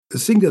The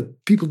thing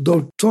that people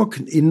don't talk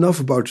enough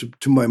about,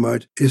 to my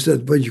mind, is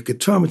that when you get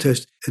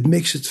traumatized, it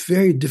makes it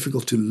very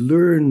difficult to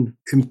learn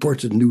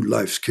important new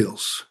life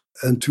skills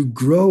and to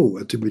grow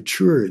and to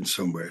mature in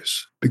some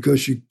ways.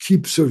 Because you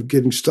keep sort of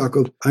getting stuck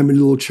on, I'm a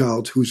little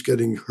child who's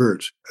getting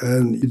hurt.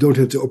 And you don't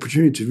have the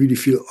opportunity to really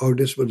feel, oh,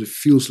 that's what it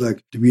feels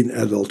like to be an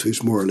adult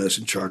who's more or less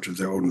in charge of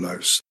their own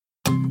lives.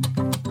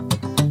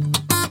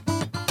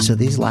 So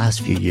these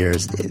last few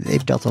years,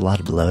 they've dealt a lot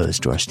of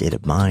blows to our state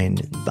of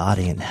mind,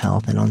 body, and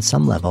health. And on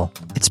some level,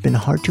 it's been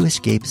hard to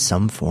escape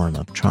some form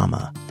of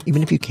trauma.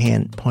 Even if you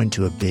can't point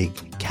to a big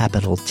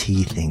capital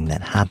T thing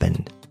that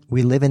happened,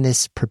 we live in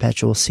this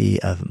perpetual sea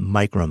of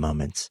micro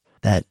moments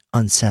that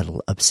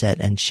unsettle, upset,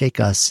 and shake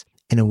us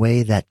in a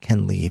way that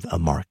can leave a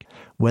mark.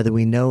 Whether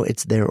we know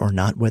it's there or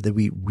not, whether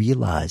we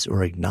realize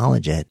or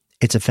acknowledge it,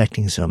 it's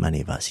affecting so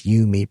many of us.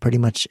 You, me, pretty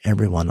much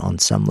everyone on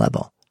some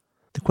level.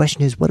 The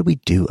question is, what do we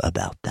do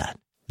about that?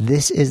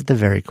 This is the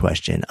very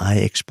question I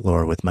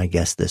explore with my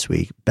guest this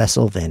week,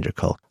 Bessel van der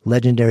Kolk,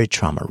 legendary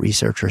trauma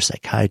researcher,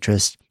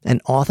 psychiatrist,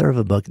 and author of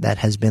a book that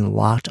has been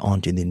locked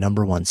onto the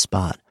 #1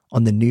 spot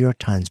on the New York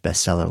Times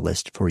bestseller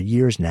list for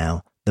years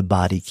now, The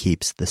Body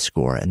Keeps the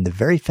Score. And the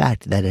very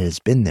fact that it has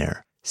been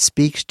there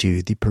speaks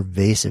to the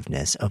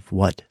pervasiveness of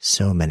what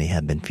so many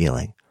have been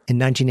feeling. In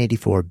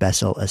 1984,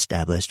 Bessel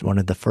established one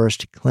of the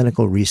first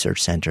clinical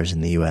research centers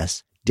in the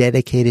U.S.,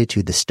 dedicated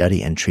to the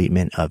study and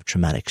treatment of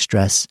traumatic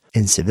stress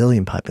in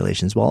civilian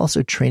populations, while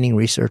also training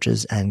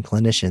researchers and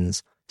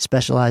clinicians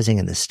specializing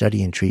in the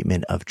study and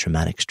treatment of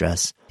traumatic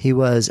stress. He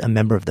was a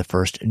member of the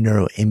first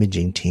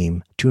neuroimaging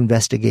team to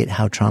investigate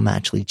how trauma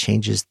actually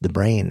changes the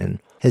brain, and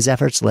his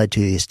efforts led to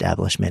the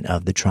establishment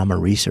of the Trauma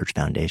Research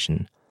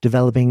Foundation,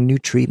 developing new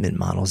treatment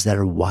models that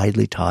are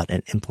widely taught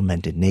and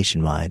implemented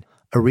nationwide,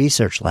 a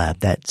research lab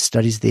that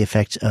studies the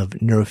effects of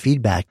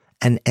neurofeedback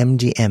and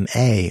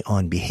MDMA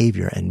on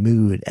behavior and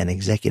mood and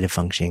executive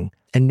functioning,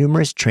 and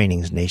numerous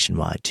trainings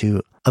nationwide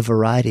to a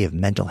variety of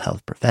mental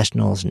health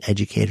professionals and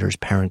educators,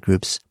 parent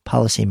groups,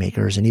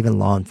 policymakers, and even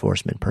law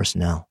enforcement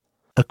personnel.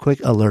 A quick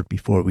alert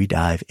before we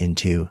dive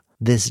into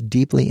this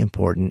deeply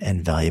important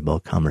and valuable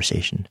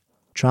conversation.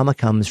 Trauma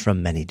comes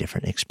from many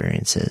different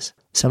experiences,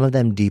 some of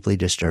them deeply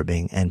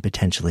disturbing and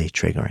potentially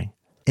triggering.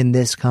 In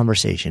this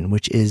conversation,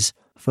 which is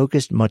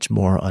focused much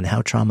more on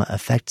how trauma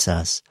affects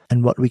us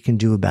and what we can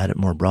do about it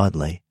more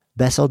broadly,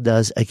 Bessel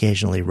does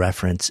occasionally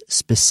reference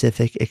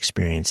specific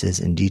experiences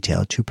in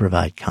detail to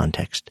provide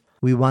context.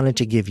 We wanted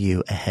to give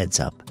you a heads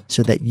up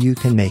so that you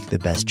can make the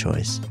best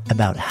choice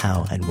about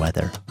how and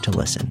whether to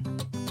listen.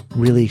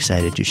 Really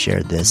excited to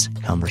share this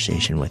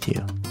conversation with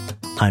you.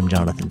 I'm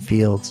Jonathan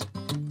Fields,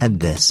 and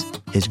this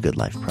is Good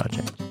Life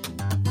Project.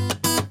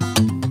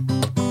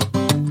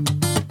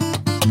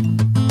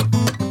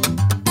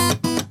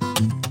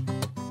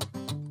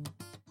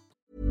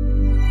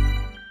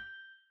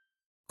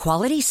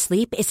 Quality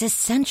sleep is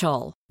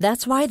essential.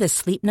 That's why the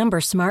Sleep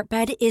Number Smart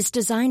Bed is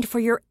designed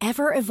for your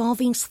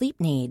ever-evolving sleep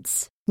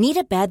needs. Need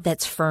a bed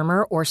that's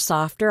firmer or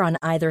softer on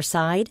either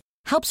side?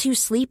 Helps you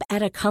sleep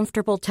at a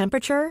comfortable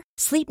temperature?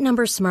 Sleep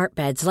Number Smart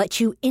Beds let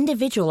you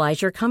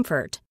individualize your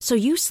comfort, so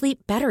you sleep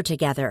better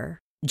together.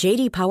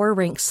 J.D. Power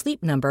ranks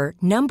Sleep Number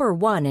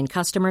 #1 in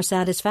customer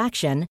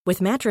satisfaction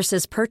with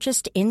mattresses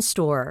purchased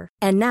in-store.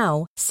 And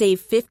now,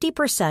 save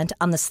 50%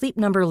 on the Sleep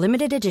Number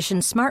Limited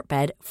Edition Smart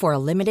Bed for a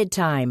limited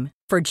time.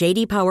 For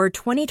J.D. Power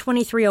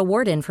 2023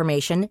 award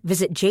information,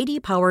 visit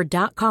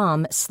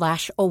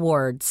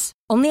jdpower.com/awards.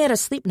 Only at a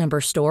Sleep Number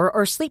store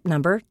or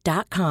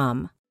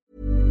sleepnumber.com.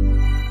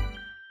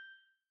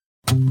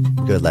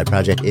 Good Life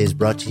Project is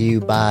brought to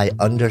you by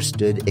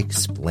Understood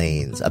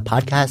Explains, a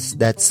podcast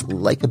that's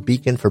like a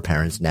beacon for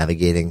parents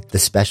navigating the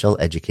special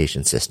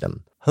education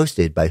system.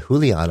 Hosted by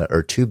Juliana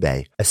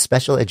Urtubey, a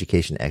special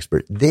education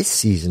expert, this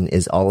season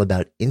is all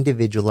about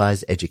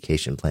individualized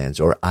education plans,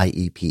 or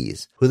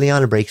IEPs.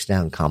 Juliana breaks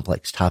down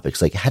complex topics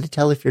like how to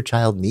tell if your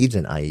child needs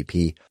an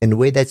IEP in a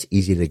way that's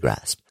easy to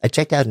grasp. I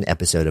checked out an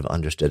episode of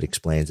Understood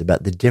Explains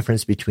about the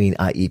difference between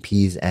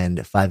IEPs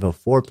and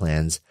 504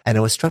 plans, and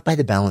I was struck by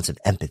the balance of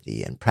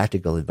empathy and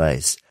practical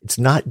advice. It's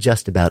not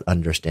just about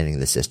understanding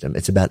the system.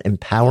 It's about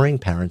empowering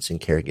parents and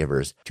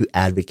caregivers to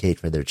advocate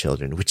for their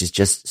children, which is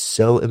just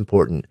so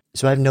important.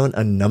 So I've known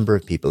a number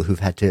of people who've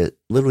had to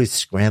literally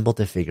scramble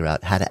to figure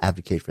out how to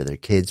advocate for their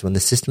kids when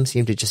the system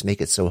seemed to just make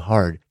it so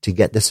hard to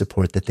get the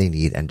support that they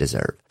need and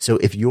deserve. So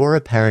if you're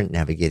a parent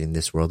navigating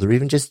this world, or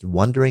even just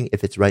wondering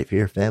if it's right for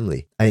your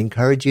family, I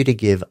encourage you to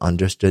give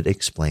Understood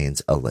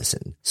Explains a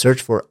listen.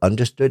 Search for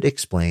Understood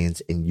Explains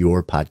in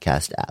your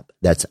podcast app.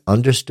 That's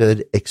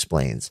Understood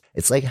Explains.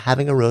 It's like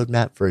having a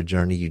roadmap for a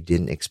journey you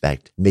didn't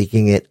expect,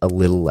 making it a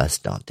little less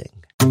daunting.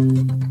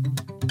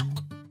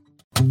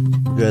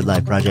 Good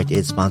Life Project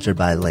is sponsored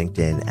by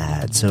LinkedIn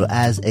Ads. So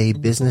as a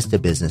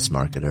business-to-business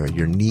marketer,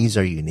 your needs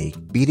are unique.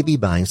 B2B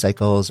buying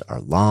cycles are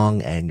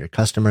long and your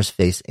customers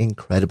face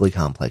incredibly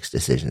complex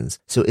decisions.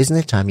 So isn't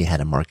it time you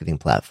had a marketing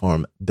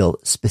platform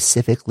built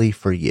specifically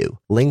for you?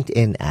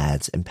 LinkedIn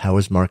Ads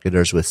empowers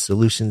marketers with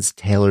solutions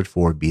tailored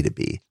for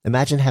B2B.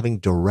 Imagine having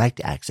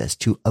direct access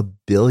to 1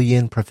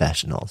 billion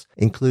professionals,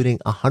 including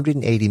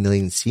 180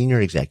 million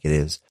senior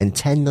executives and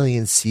 10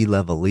 million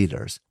C-level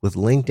leaders. With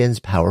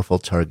LinkedIn's powerful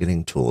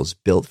targeting tools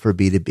built for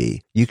B2B,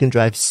 you can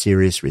drive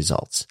serious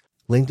results.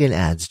 LinkedIn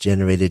Ads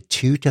generated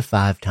 2 to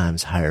 5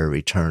 times higher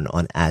return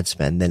on ad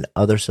spend than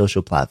other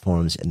social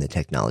platforms in the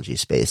technology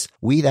space.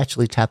 We've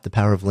actually tapped the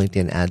power of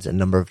LinkedIn Ads a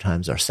number of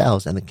times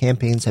ourselves, and the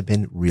campaigns have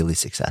been really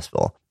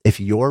successful. If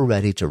you're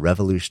ready to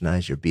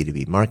revolutionize your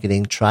B2B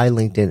marketing, try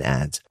LinkedIn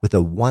Ads with a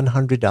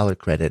 $100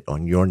 credit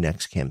on your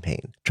next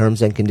campaign.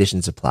 Terms and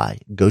conditions apply.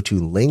 Go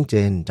to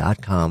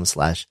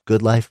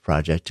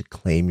linkedin.com/goodlifeproject to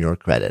claim your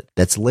credit.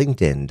 That's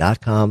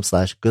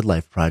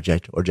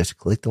linkedin.com/goodlifeproject, or just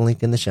click the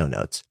link in the show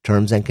notes.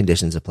 Terms and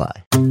conditions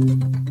apply.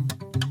 And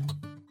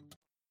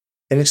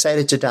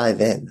excited to dive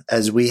in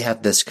as we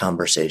have this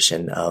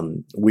conversation.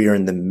 We are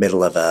in the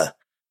middle of a,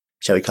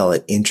 shall we call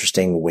it,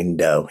 interesting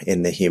window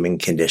in the human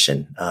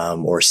condition,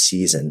 or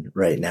season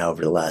right now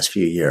over the last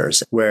few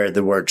years, where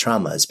the word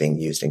trauma is being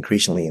used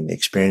increasingly, and the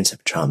experience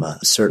of trauma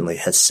certainly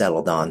has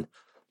settled on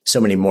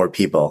so many more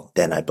people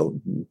than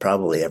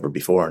probably ever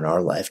before in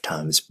our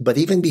lifetimes. But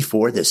even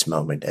before this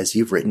moment, as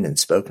you've written and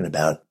spoken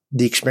about,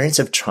 the experience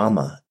of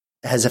trauma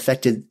has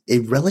affected a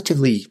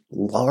relatively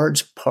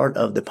large part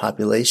of the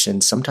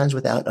population, sometimes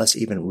without us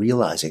even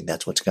realizing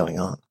that's what's going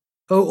on.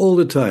 Oh, all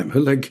the time.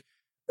 Like,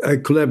 I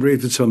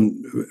collaborate with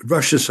some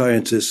Russian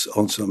scientists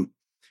on some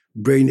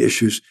brain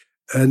issues,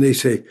 and they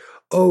say,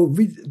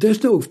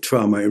 there's no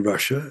trauma in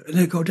Russia. And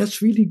I go,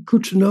 that's really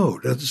good to know.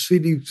 That's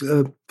really,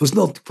 was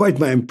not quite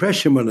my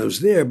impression when I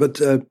was there,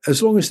 but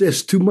as long as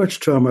there's too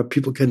much trauma,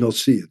 people cannot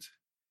see it.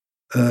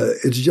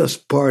 It's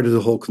just part of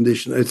the whole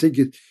condition. I think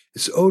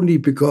it's only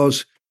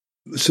because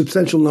a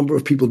substantial number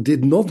of people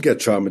did not get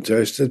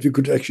traumatized that we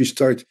could actually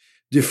start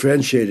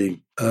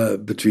differentiating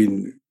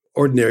between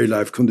ordinary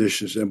life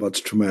conditions and what's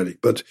traumatic.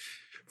 But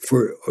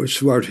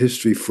throughout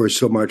history, for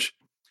so much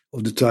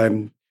of the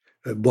time,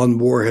 one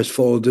war has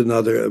followed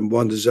another and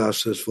one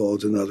disaster has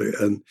followed another.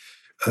 And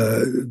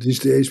these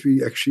days,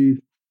 we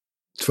actually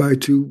try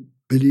to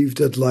believe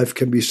that life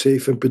can be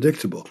safe and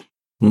predictable.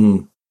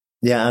 Mm.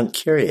 Yeah, I'm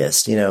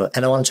curious, and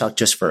I want to talk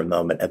just for a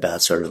moment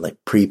about sort of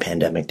like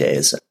pre-pandemic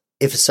days.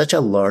 If such a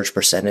large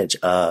percentage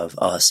of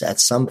us at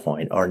some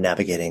point are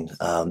navigating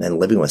and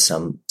living with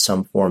some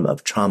form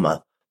of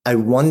trauma, I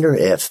wonder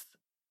if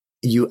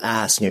you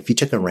asked, if you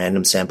took a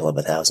random sample of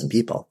 1,000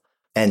 people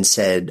and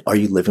said, are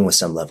you living with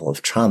some level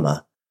of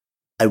trauma?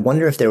 I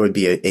wonder if there would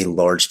be a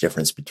large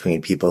difference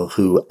between people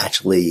who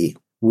actually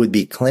would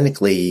be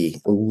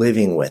clinically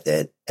living with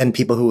it and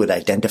people who would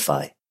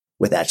identify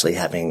with actually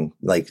having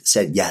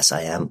said, yes,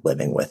 I am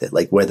living with it,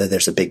 whether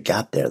there's a big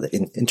gap there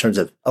in terms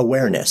of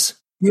awareness.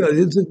 Yeah,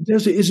 there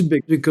is a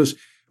big, because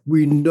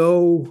we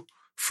know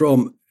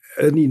from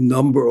any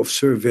number of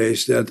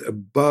surveys that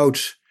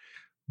about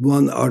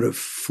 1 out of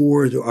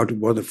 4 to out of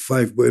 1 of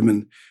 5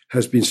 women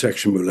has been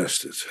sexually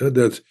molested.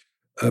 That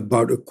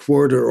about a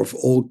quarter of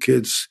all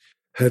kids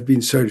have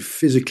been sort of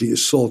physically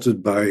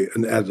assaulted by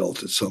an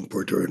adult at some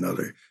point or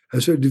another.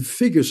 And so the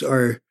figures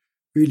are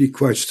really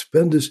quite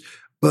stupendous,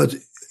 but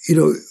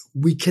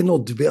we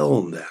cannot dwell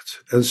on that.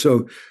 And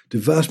so the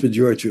vast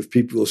majority of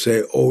people will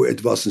say,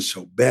 it wasn't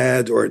so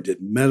bad, or it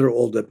didn't matter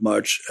all that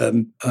much.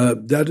 And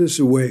that is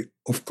a way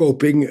of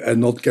coping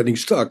and not getting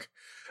stuck.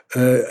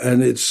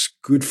 And it's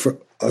good for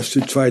us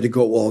to try to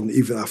go on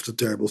even after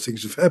terrible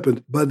things have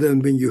happened. But then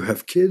when you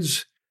have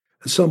kids,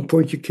 at some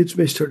point your kids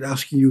may start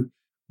asking you,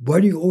 why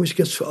do you always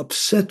get so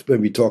upset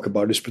when we talk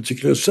about this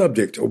particular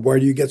subject? Or why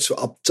do you get so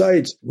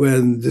uptight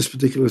when this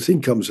particular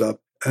thing comes up?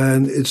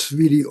 And it's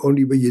really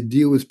only when you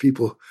deal with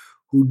people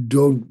who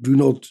do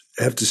not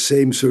have the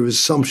same sort of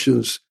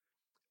assumptions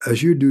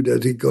as you do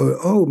that they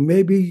go,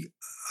 maybe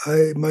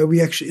my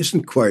reaction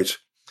isn't quite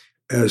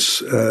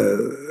as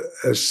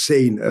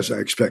sane as I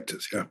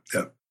expected. Yeah.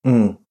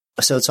 Mm.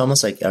 So it's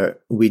almost like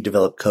we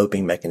develop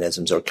coping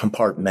mechanisms or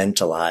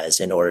compartmentalize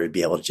in order to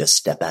be able to just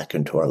step back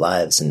into our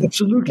lives and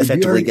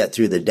effectively get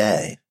through the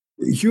day.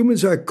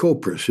 Humans are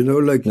copers,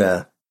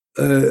 I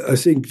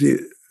think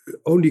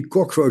only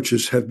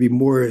cockroaches have been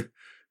more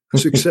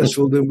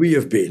successful than we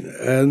have been.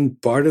 And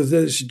part of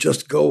this is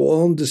just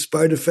go on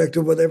despite the fact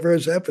of whatever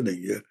is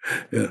happening.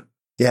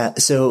 Yeah.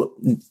 So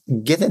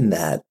given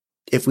that,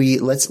 if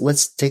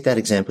let's take that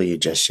example you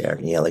just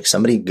shared,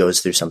 somebody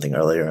goes through something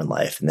earlier in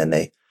life and then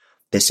they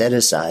set it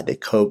aside, they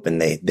cope,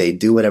 and they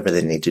do whatever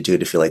they need to do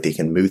to feel like they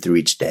can move through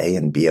each day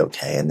and be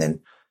okay. And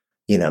then,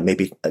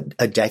 maybe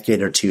a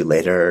decade or two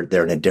later,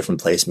 they're in a different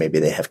place. Maybe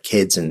they have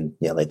kids and,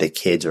 the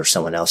kids or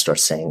someone else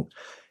starts saying,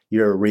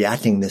 you're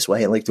reacting this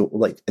way.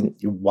 And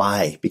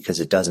why?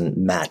 Because it doesn't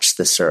match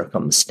the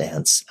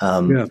circumstance.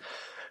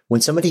 When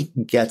somebody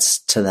gets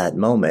to that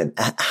moment,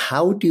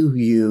 how do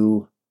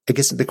you I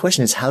guess the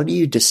question is, how do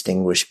you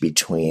distinguish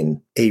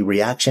between a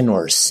reaction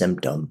or a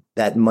symptom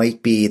that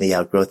might be the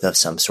outgrowth of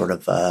some sort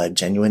of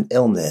genuine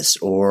illness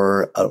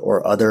or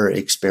other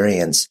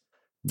experience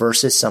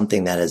versus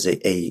something that is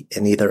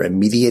an either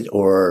immediate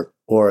or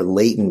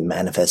latent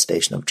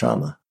manifestation of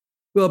trauma?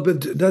 Well,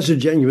 but that's a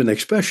genuine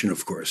expression,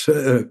 of course.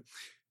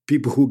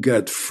 People who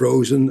get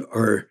frozen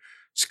or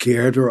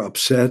scared or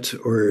upset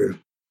or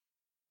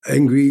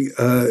angry,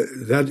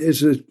 that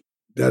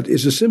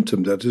is a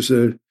symptom. That is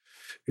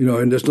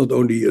and that's not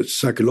only a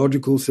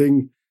psychological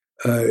thing,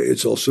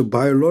 it's also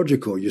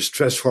biological. Your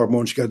stress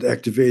hormones get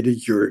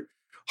activated, your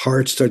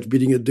heart starts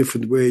beating a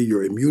different way,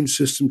 your immune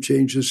system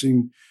changes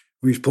in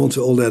response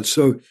to all that.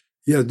 So,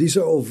 yeah, these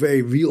are all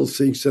very real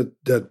things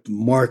that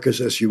mark us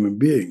as human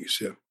beings.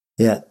 Yeah.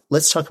 Yeah.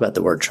 Let's talk about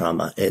the word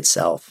trauma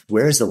itself.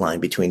 Where is the line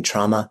between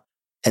trauma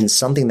and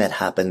something that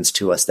happens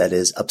to us that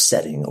is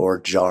upsetting or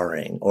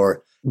jarring?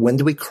 Or when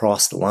do we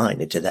cross the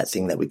line into that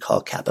thing that we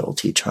call capital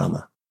T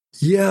trauma?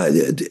 Yeah,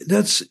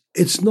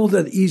 it's not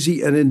that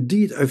easy. And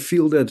indeed, I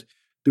feel that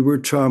the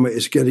word trauma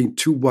is getting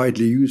too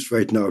widely used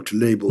right now to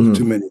label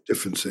too many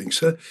different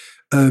things.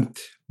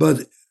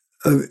 But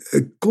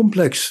a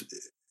complex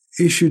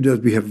issue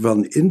that we have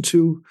run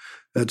into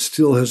that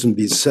still hasn't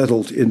been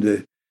settled in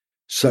the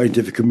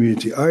scientific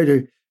community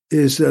either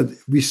is that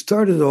we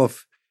started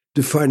off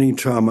defining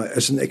trauma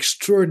as an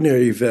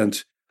extraordinary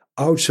event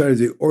outside of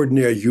the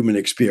ordinary human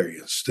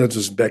experience. That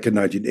was back in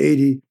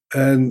 1980.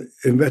 And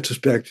in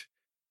retrospect,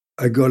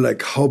 I go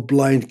like, how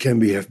blind can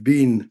we have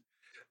been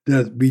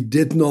that we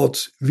did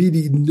not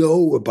really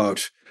know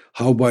about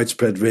how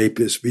widespread rape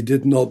is. We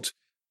did not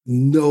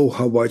know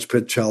how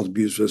widespread child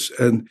abuse was.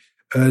 And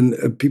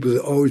people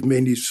are always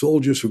mainly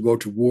soldiers who go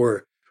to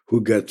war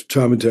who get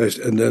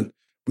traumatized. And then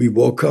we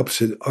woke up and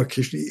said,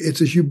 actually,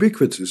 it is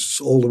ubiquitous.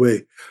 It's all the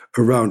way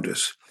around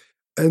us.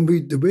 And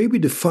the way we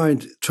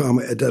defined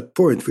trauma at that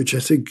point, which I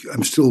think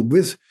I'm still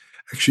with,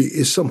 actually,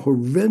 is some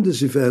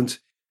horrendous event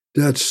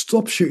that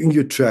stops you in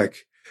your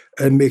track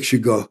and makes you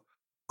go,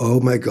 oh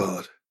my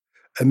God,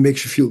 and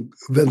makes you feel,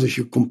 renders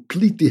you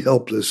completely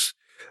helpless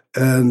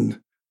and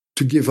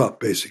to give up,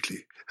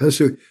 basically. And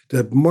so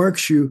that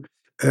marks you,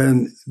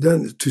 and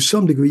then to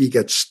some degree you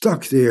get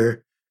stuck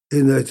there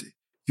in that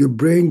your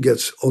brain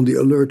gets on the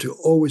alert to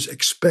always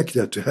expect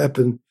that to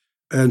happen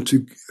and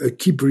to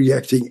keep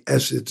reacting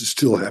as it is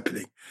still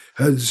happening.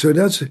 So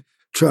that's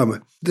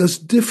trauma. That's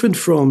different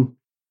from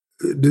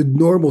the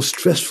normal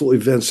stressful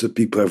events that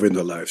people have in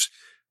their lives.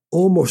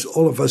 Almost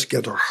all of us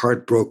get our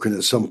heart broken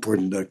at some point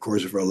in the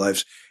course of our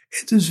lives.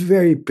 It is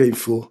very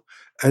painful,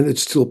 and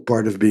it's still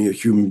part of being a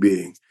human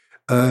being.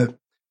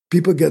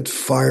 People get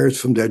fired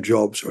from their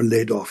jobs or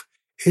laid off.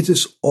 It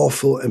is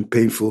awful and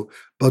painful,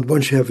 but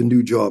once you have a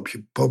new job,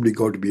 you're probably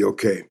going to be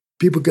okay.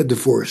 People get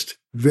divorced.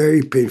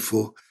 Very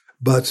painful,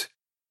 but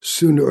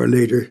sooner or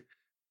later,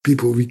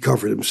 people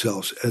recover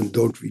themselves and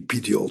don't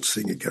repeat the old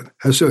thing again.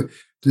 And so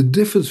the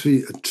difference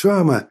between a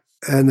trauma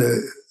and a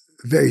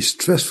very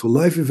stressful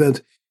life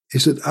event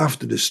is that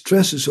after the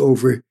stress is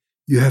over,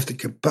 you have the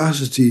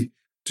capacity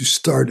to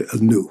start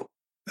anew.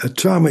 A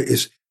trauma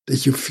is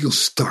that you feel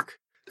stuck,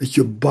 that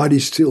your body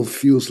still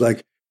feels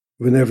like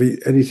whenever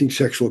anything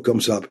sexual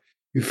comes up,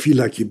 you feel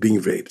like you're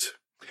being raped.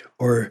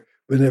 Or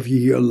whenever you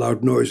hear a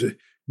loud noise,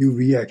 you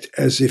react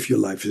as if your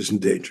life is in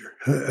danger.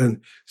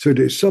 And so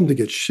there's something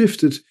that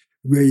shifted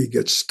where you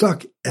get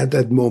stuck at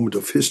that moment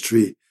of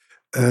history.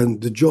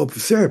 And the job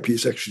of therapy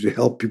is actually to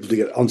help people to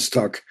get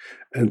unstuck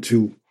and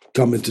to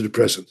come into the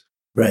present.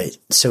 Right.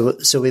 So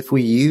if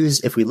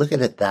we look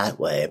at it that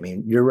way, I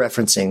mean, you're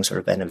referencing sort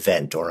of an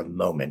event or a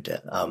moment,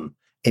 an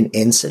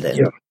incident.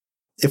 Yeah.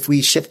 If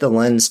we shift the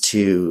lens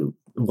to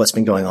what's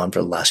been going on for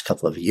the last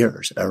couple of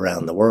years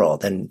around the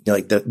world and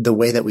like the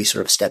way that we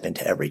sort of step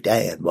into every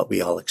day and what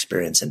we all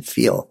experience and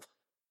feel,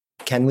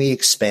 can we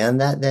expand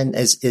that then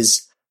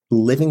is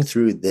living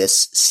through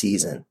this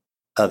season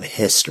of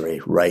history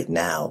right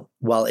now,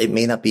 while it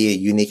may not be a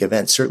unique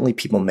event, certainly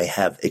people may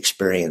have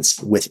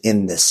experienced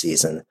within this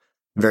season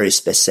very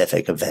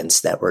specific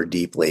events that were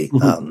deeply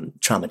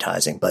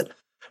traumatizing. But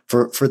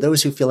for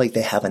those who feel like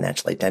they haven't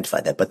actually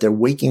identified that, but they're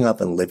waking up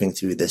and living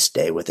through this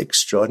day with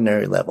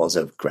extraordinary levels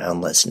of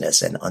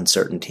groundlessness and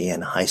uncertainty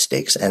and high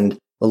stakes and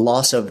the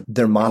loss of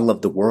their model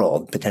of the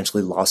world,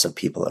 potentially loss of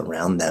people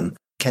around them.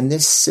 Can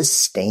this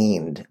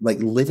sustained, like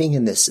living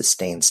in this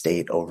sustained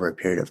state over a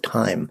period of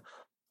time,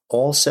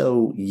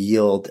 also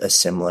yield a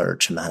similar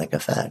traumatic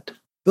effect?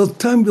 Well,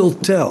 time will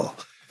tell.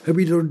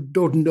 We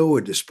don't know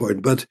at this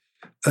point, but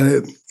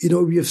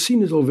we have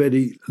seen it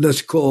already.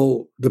 Let's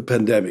call the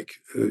pandemic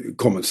a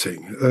common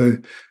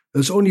thing.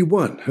 There's only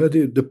one.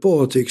 The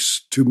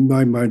politics, to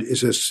my mind,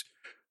 is as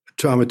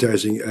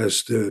traumatizing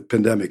as the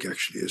pandemic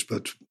actually is,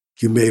 but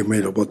you may or may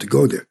not want to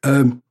go there.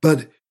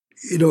 But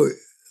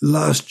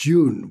last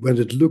June, when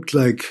it looked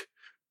like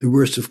the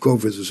worst of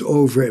COVID was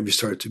over and we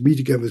started to meet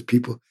again with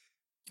people,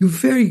 we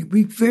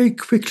very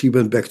quickly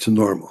went back to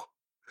normal.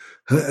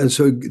 And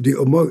so the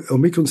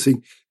Omicron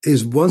thing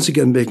is once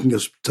again making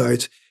us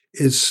tight.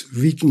 It's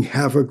wreaking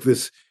havoc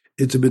with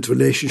intimate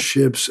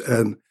relationships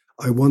and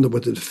I wonder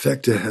what the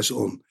effect it has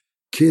on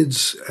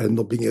kids and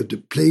not being able to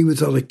play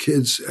with other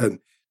kids and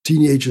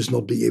teenagers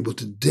not being able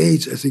to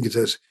date. I think it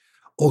has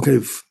all kind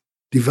of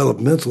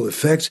developmental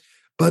effects.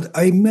 But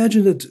I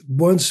imagine that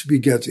once we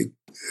get a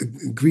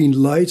green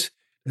light,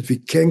 that we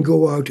can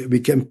go out and we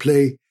can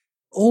play,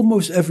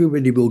 almost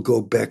everybody will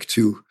go back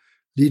to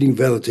leading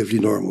relatively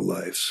normal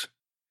lives.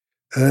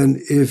 And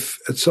if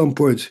at some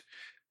point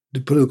the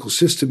political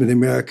system in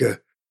America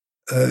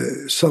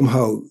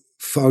somehow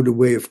found a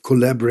way of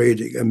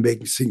collaborating and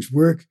making things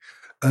work,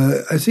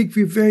 I think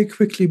we very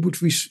quickly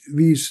would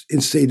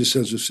reinstate a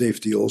sense of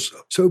safety also.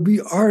 So we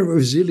are a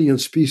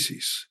resilient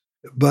species,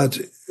 but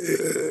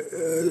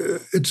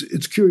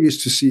it's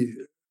curious to see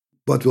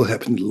what will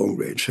happen in the long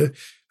range.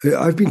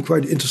 I've been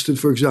quite interested,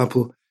 for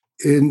example,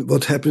 in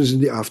what happens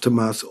in the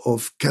aftermath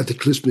of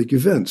cataclysmic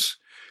events.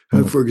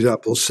 For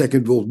example,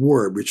 Second World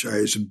War, which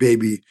as a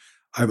baby,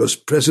 I was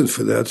present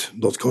for that,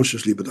 not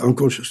consciously, but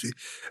unconsciously.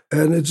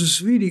 And it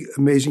is really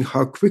amazing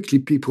how quickly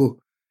people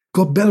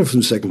got better from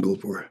the Second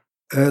World War.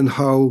 And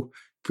how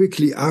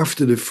quickly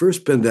after the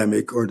first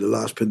pandemic or the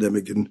last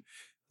pandemic in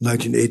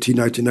 1918,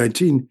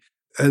 1919,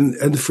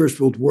 and the First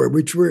World War,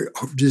 which were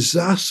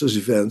disastrous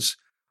events,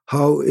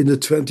 how in the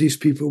 1920s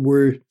people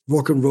were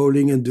rock and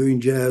rolling and doing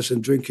jazz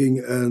and drinking.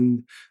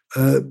 And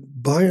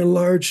by and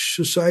large,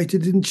 society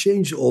didn't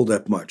change all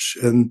that much.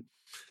 And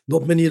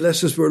not many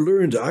lessons were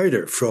learned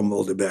either from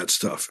all the bad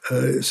stuff.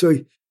 So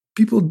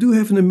people do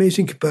have an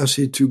amazing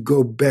capacity to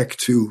go back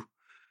to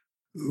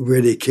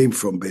where they came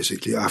from,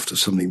 basically, after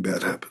something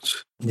bad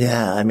happens.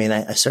 Yeah, I mean,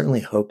 I certainly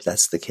hope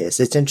that's the case.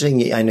 It's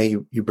interesting. I know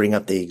you bring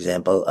up the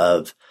example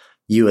of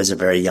you as a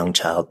very young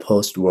child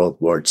post-World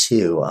War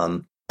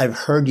II. I've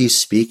heard you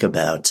speak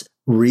about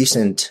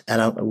recent,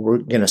 and we're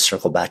going to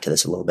circle back to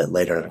this a little bit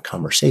later in a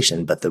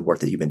conversation, but the work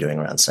that you've been doing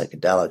around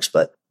psychedelics,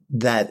 but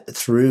that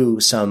through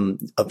some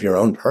of your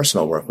own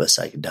personal work with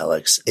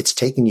psychedelics, it's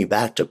taken you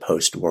back to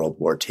post-World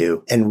War II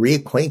and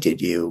reacquainted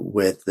you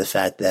with the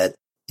fact that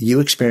you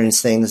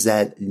experienced things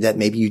that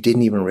maybe you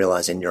didn't even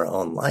realize in your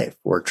own life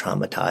were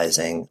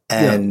traumatizing,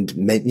 and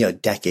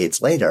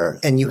decades later,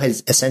 and you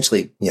had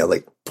essentially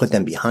like put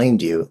them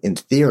behind you in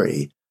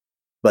theory,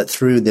 but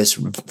through this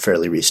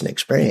fairly recent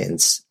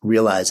experience,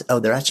 realize, oh,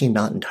 they're actually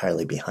not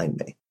entirely behind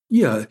me.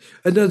 Yeah,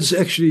 and that's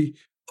actually,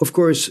 of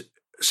course,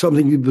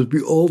 something that we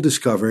all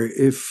discover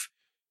if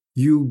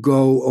you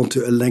go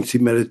onto a lengthy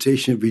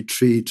meditation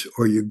retreat,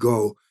 or you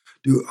go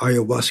do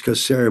ayahuasca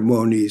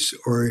ceremonies,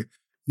 or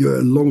you're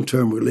a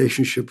long-term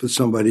relationship with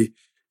somebody,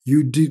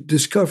 you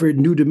discover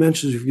new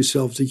dimensions of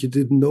yourself that you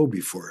didn't know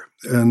before.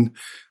 And,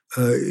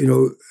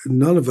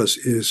 none of us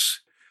is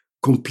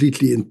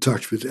completely in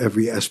touch with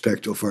every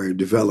aspect of our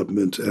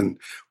development and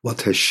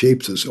what has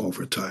shaped us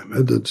over time.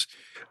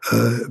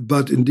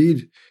 But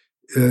indeed,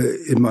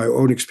 in my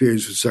own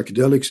experience with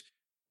psychedelics,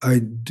 I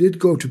did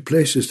go to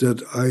places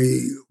that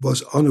I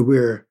was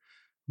unaware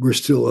were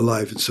still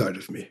alive inside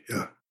of me.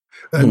 Yeah.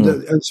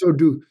 And so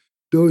do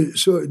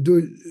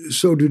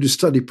the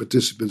study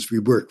participants we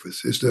work with,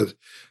 is that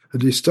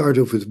they start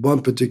off with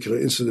one particular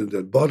incident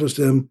that bothers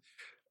them,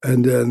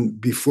 and then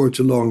before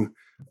too long,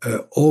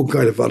 all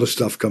kind of other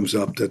stuff comes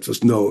up that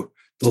was not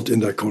in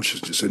their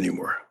consciousness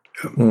anymore.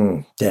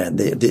 Yeah,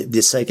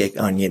 the psychic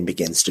onion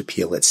begins to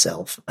peel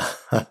itself.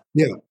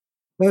 Yeah,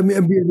 I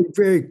mean, we're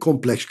very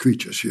complex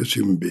creatures as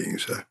human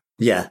beings.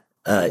 Yeah,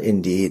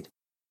 indeed.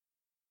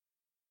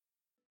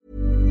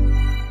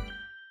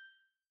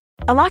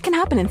 A lot can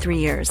happen in 3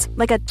 years,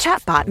 like a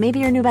chatbot may be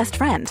your new best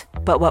friend.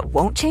 But what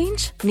won't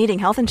change? Needing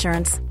health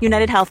insurance.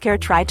 United Healthcare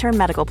Tri-Term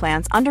Medical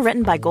Plans,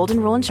 underwritten by Golden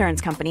Rule Insurance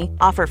Company,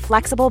 offer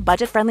flexible,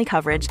 budget-friendly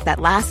coverage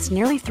that lasts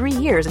nearly 3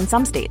 years in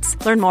some states.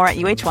 Learn more at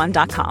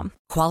uh1.com.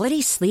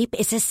 Quality sleep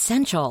is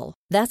essential.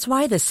 That's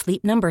why the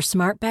Sleep Number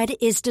Smart Bed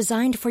is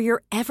designed for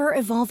your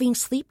ever-evolving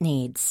sleep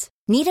needs.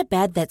 Need a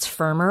bed that's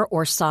firmer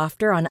or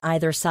softer on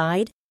either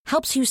side?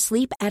 Helps you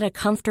sleep at a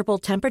comfortable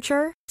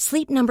temperature?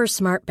 Sleep Number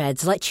Smart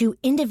Beds let you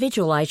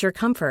individualize your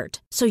comfort,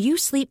 so you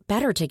sleep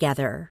better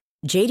together.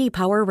 J.D.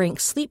 Power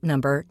ranks Sleep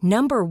Number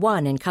number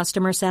 1 in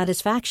customer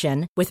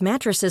satisfaction with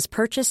mattresses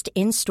purchased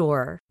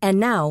in-store. And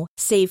now,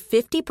 save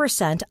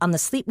 50% on the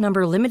Sleep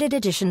Number Limited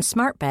Edition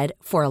Smart Bed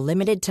for a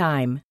limited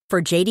time. For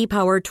J.D.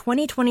 Power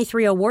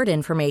 2023 award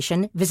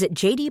information, visit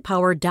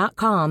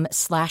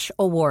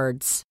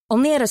jdpower.com/awards.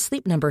 Only at a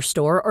Sleep Number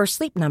store or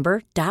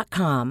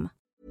sleepnumber.com.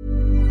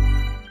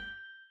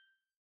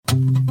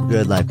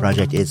 Good Life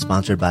Project is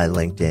sponsored by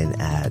LinkedIn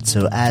Ads.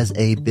 So as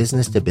a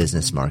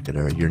business-to-business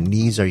marketer, your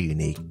needs are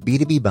unique.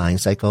 B2B buying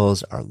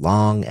cycles are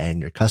long and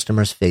your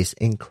customers face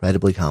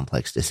incredibly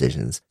complex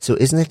decisions. So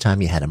isn't it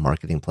time you had a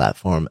marketing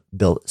platform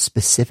built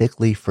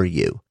specifically for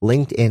you?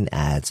 LinkedIn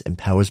Ads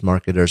empowers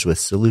marketers with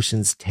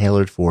solutions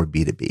tailored for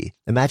B2B.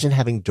 Imagine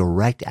having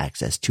direct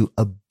access to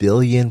 1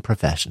 billion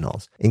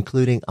professionals,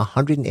 including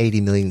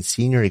 180 million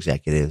senior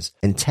executives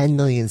and 10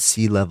 million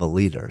C-level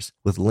leaders.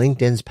 With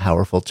LinkedIn's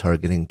powerful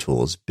targeting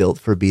tools built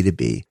for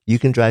B2B, you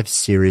can drive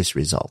serious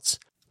results.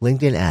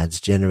 LinkedIn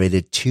ads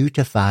generated 2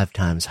 to 5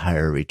 times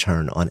higher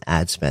return on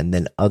ad spend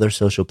than other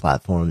social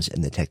platforms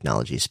in the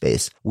technology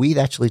space. We've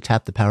actually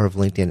tapped the power of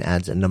LinkedIn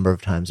ads a number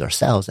of times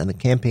ourselves, and the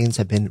campaigns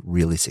have been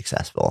really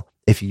successful.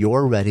 If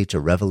you're ready to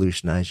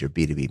revolutionize your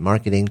B2B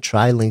marketing,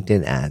 try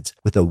LinkedIn ads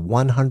with a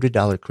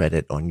 $100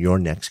 credit on your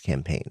next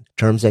campaign.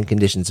 Terms and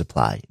conditions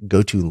apply.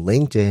 Go to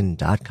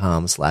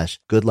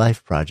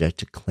linkedin.com/goodlifeproject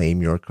to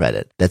claim your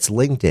credit. That's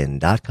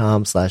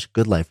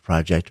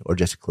linkedin.com/goodlifeproject, or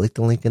just click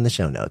the link in the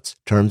show notes.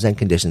 Terms and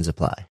conditions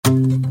apply.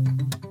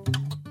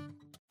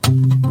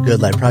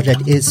 Good Life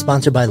Project is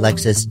sponsored by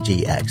Lexus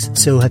GX.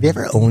 So have you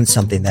ever owned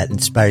something that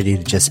inspired you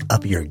to just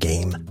up your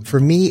game? For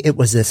me, it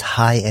was this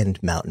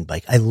high-end mountain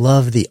bike. I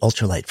love the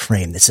ultralight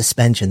frame, the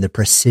suspension, the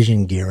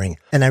precision gearing,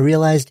 and I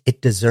realized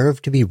it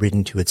deserved to be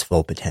ridden to its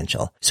full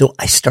potential. So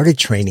I started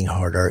training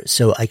harder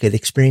so I could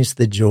experience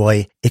the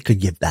joy it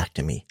could give back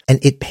to me. And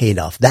it paid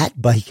off.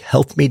 That bike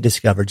helped me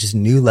discover just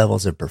new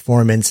levels of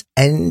performance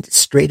and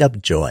straight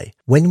up joy.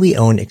 When we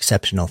own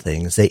exceptional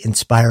things, they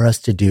inspire us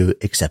to do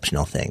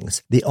exceptional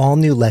things. The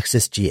all-new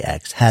Lexus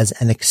GX has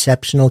an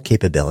exceptional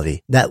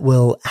capability that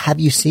will have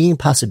you seeing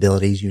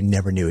possibilities you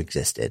never knew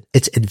existed.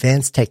 Its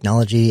advanced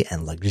technology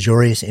and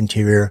luxurious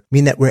interior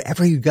mean that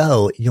wherever you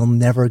go, you'll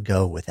never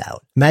go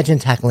without. Imagine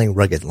tackling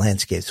rugged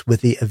landscapes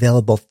with the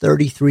available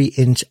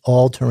 33-inch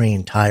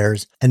all-terrain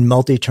tires and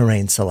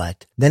multi-terrain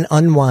select, then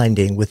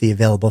unwinding with the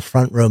available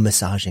front-row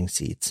massaging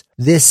seats.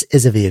 This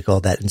is a vehicle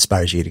that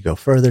inspires you to go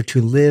further,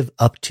 to live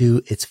up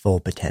to its full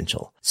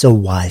potential. So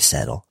why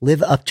settle?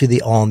 Live up to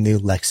the all-new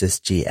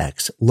Lexus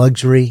GX.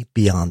 Luxury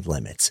beyond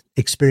limits.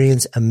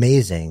 Experience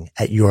amazing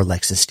at your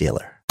Lexus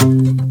dealer.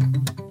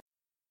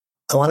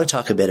 I want to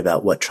talk a bit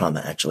about what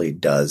trauma actually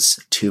does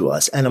to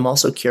us. And I'm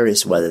also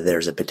curious whether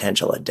there's a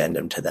potential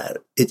addendum to that,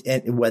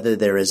 and whether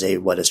there is a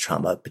what does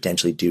trauma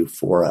potentially do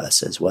for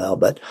us as well.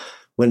 But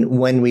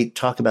when we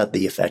talk about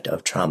the effect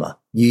of trauma,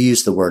 you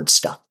use the word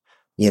stuck.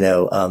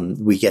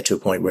 We get to a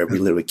point where we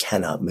literally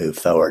cannot move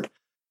forward.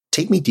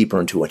 Take me deeper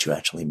into what you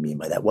actually mean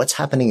by that. What's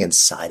happening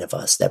inside of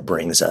us that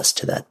brings us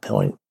to that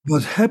point?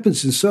 What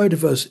happens inside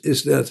of us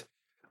is that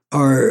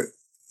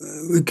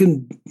we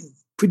can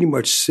pretty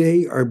much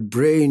say our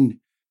brain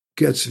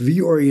gets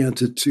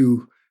reoriented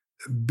to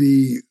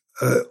be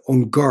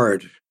on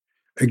guard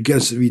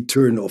against the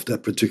return of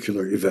that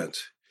particular event.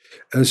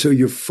 And so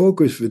your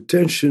focus of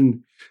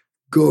attention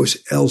goes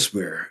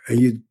elsewhere, and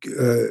it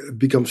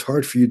becomes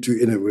hard for you to,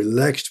 in a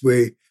relaxed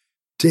way,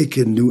 take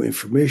in new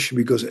information,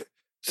 because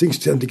things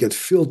tend to get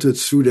filtered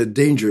through the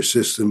danger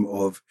system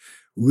of,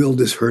 will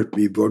this hurt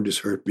me, won't this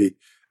hurt me?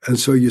 And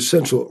so your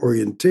central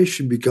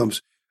orientation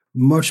becomes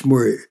much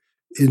more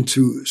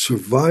into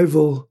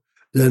survival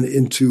than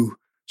into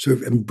sort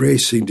of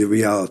embracing the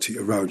reality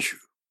around you.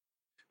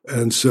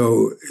 And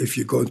so if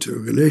you go into a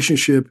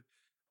relationship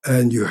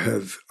and you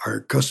are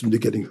accustomed to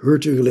getting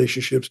hurt in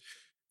relationships,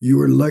 you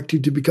are likely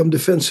to become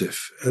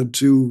defensive and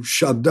to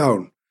shut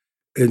down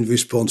in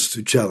response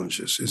to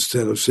challenges,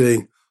 instead of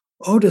saying,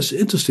 oh, that's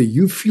interesting.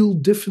 You feel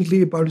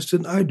differently about it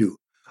than I do.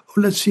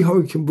 Oh, let's see how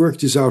we can work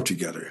this out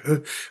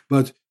together.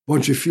 But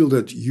once you feel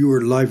that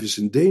your life is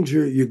in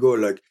danger, you go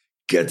like,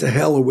 get the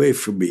hell away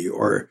from me,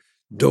 or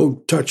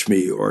don't touch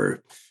me,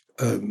 or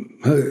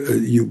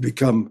you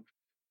become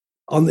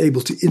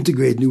unable to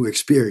integrate new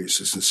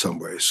experiences in some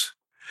ways.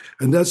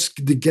 And that's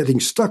the getting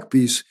stuck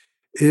piece,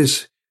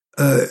 is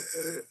a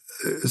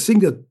thing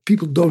that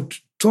people don't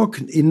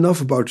talk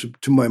enough about,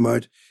 to my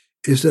mind,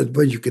 is that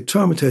when you get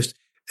traumatized,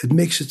 it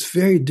makes it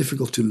very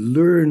difficult to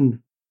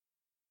learn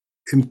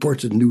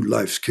important new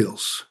life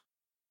skills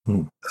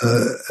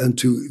and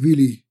to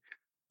really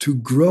to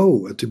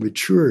grow and to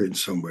mature in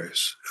some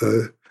ways,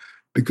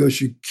 because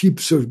you keep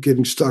sort of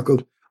getting stuck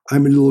on,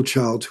 I'm a little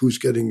child who's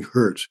getting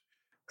hurt.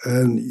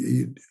 And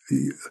you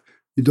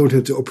don't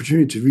have the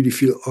opportunity to really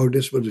feel, oh,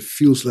 that's what it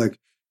feels like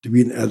to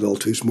be an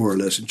adult who's more or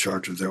less in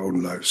charge of their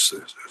own lives.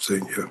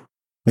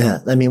 Yeah.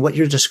 I mean, what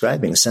you're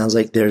describing sounds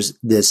like there's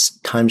this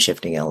time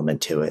shifting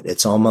element to it.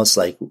 It's almost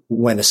like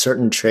when a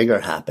certain trigger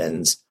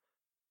happens,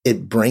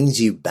 it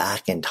brings you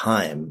back in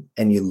time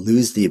and you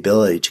lose the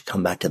ability to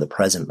come back to the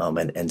present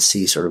moment and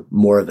see sort of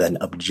more of an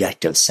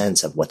objective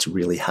sense of what's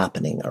really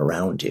happening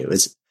around you.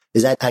 Is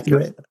that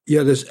accurate?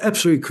 Yeah, that's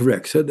absolutely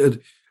correct.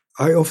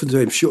 I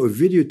oftentimes show a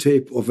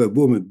videotape of a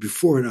woman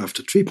before and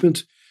after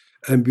treatment.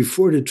 And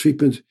before the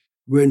treatment,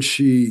 when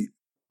she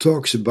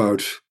talks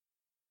about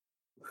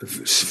a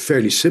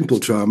fairly simple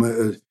trauma,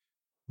 a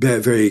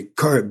very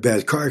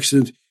bad car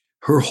accident,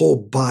 her whole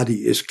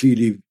body is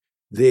clearly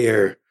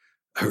there.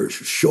 Her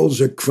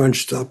shoulders are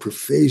crunched up, her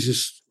face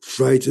is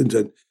frightened,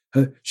 and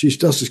she's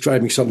just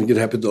describing something that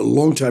happened a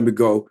long time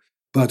ago,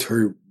 but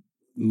her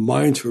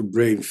mind, her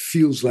brain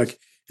feels like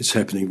it's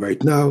happening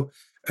right now.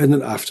 And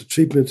then after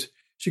treatment,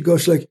 she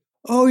goes like,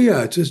 oh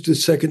yeah, it was the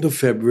 2nd of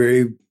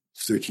February,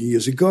 13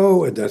 years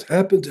ago, and that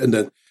happened, and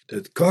then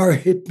that car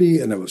hit me,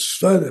 and I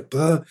was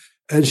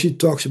and she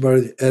talks about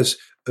it as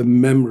a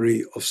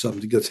memory of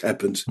something that's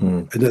happened,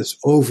 and that's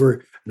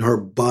over, and her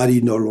body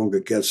no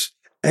longer gets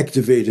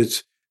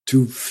activated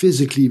to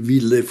physically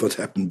relive what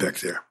happened back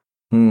there.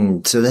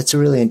 So that's a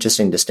really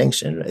interesting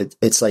distinction.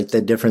 It's like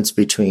the difference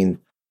between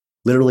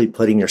literally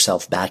putting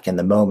yourself back in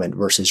the moment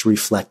versus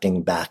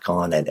reflecting back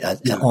on it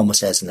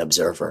almost as an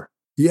observer.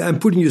 Yeah,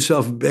 and putting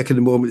yourself back in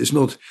the moment is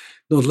not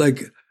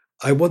like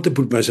I want to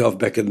put myself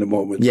back in the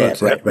moment. Yeah,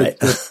 but right.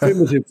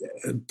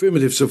 The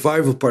primitive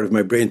survival part of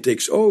my brain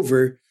takes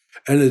over,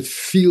 and it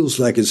feels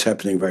like it's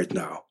happening right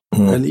now.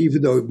 And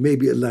even though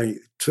maybe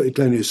a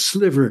tiny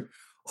sliver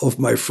of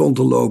my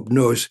frontal lobe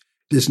knows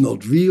this is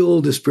not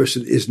real, this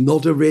person is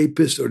not a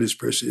rapist, or this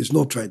person is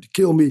not trying to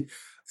kill me,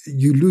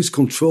 you lose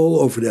control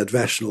over that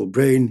rational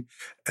brain,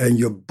 and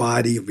your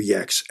body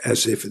reacts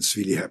as if it's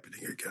really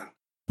happening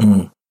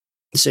again.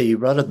 So you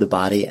brought up the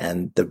body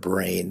and the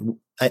brain,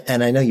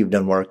 and I know you've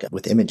done work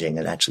with imaging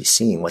and actually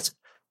seeing what's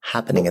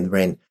happening in the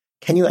brain.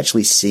 Can you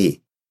actually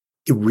see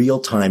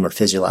real-time or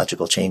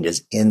physiological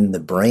changes in the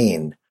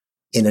brain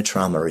in a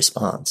trauma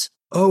response?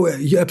 Oh,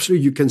 yeah,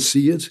 absolutely. You can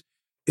see it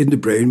in the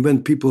brain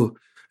when people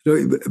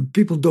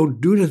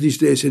don't do that these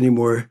days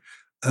anymore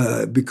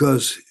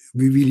because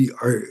we really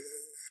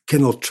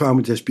cannot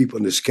traumatize people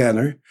on the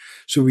scanner.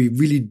 So we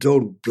really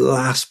don't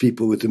blast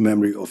people with the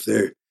memory of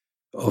their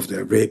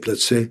rape,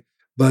 let's say.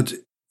 But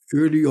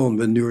early on,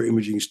 when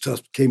neuroimaging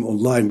stuff came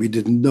online, we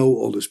didn't know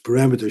all those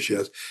parameters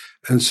yet.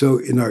 And so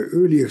in our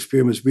early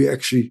experiments, we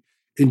actually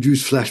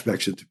induced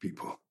flashbacks into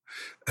people,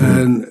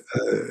 and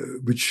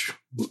which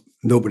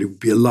nobody would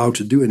be allowed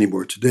to do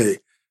anymore today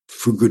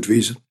for good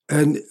reason.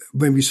 And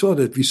when we saw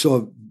that, we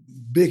saw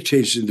big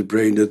changes in the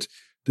brain, that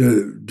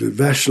the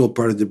rational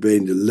part of the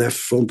brain, the left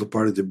frontal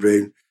part of the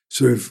brain,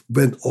 sort of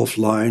went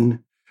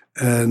offline,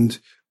 and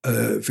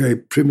very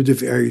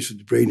primitive areas of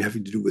the brain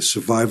having to do with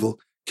survival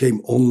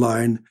came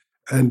online.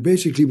 And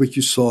basically what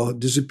you saw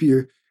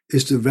disappear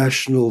is the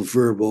rational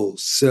verbal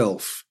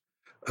self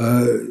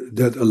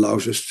that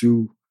allows us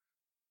to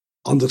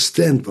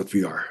understand what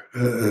we are.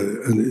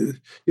 And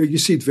you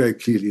see it very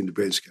clearly in the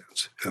brain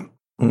scans.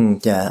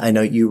 Yeah, I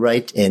know you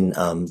write in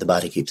The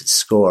Body Keeps Its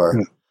Score.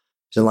 Yeah.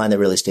 There's a line that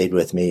really stayed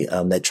with me,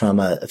 that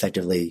trauma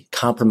effectively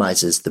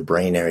compromises the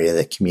brain area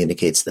that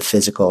communicates the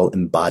physical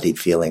embodied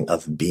feeling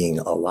of being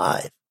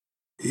alive.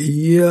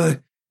 Yeah,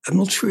 I'm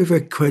not sure if I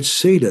quite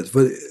say that,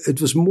 but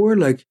it was more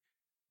like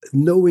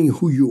knowing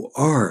who you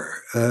are,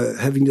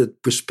 having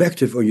that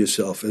perspective on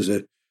yourself as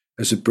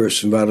a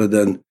person, rather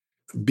than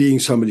being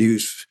somebody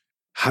who's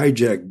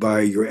hijacked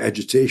by your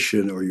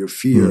agitation or your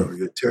fear or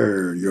your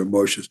terror or your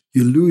emotions.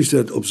 You lose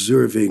that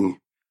observing,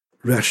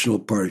 rational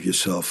part of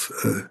yourself.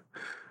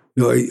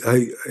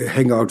 I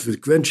hang out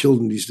with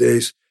grandchildren these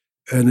days,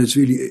 and it's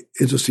really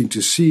interesting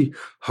to see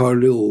how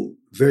little,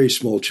 very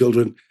small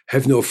children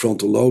have no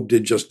frontal lobe. They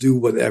just do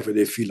whatever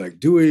they feel like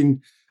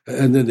doing,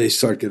 and then they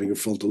start getting a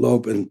frontal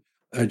lobe. And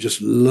I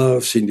just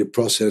love seeing the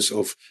process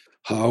of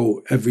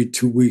how every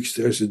 2 weeks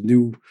there's a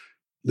new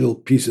little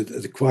piece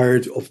that's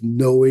acquired of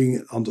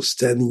knowing,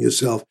 understanding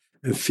yourself,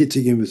 and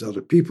fitting in with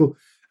other people.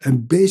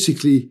 And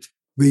basically,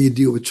 when you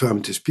deal with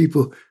traumatized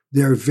people,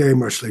 they are very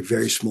much like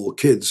very small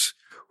kids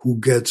who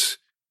get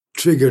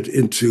triggered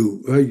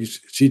into, you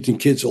see it in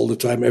kids all the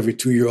time. Every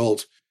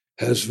 2-year-old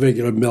has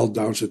regular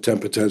meltdowns or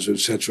temper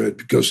tantrums, etc.,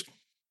 because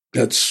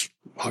that's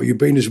how your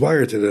brain is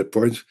wired at that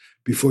point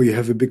before you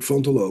have a big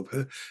frontal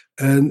lobe.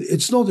 And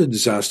it's not a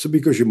disaster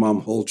because your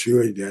mom holds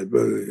you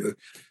and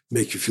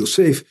make you feel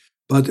safe.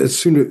 But at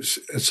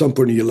some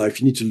point in your life,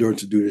 you need to learn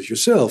to do this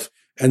yourself.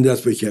 And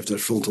that's what you have that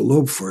frontal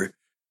lobe for.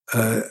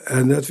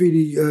 And that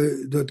really,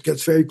 that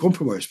gets very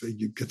compromised.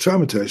 You get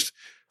traumatized.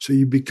 So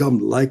you become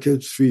like a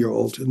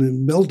 3-year-old in a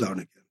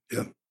meltdown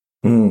again.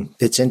 Yeah.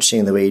 It's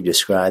interesting the way you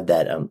described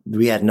that.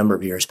 We had a number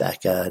of years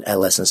back an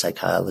adolescent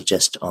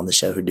psychologist on the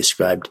show who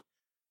described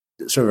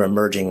sort of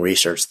emerging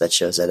research that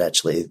shows that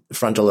actually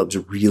frontal lobes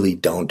really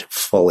don't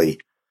fully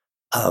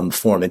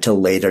form until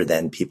later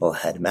than people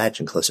had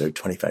imagined, closer to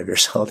 25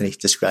 years old. And he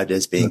described it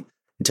as being,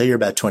 until you're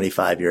about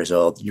 25 years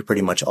old, you're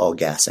pretty much all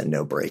gas and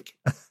no brake.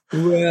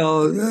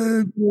 Well,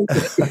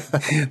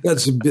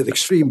 that's a bit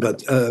extreme,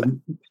 but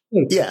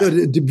yeah.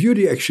 The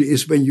beauty actually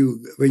is when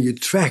you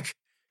track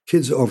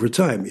kids over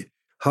time,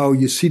 how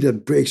you see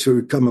that brakes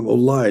are coming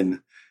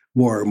online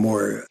more and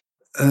more.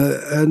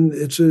 And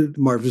it's a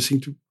marvelous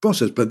thing to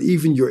process. But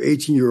even your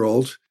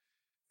 18-year-old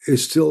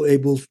is still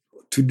able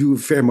to do a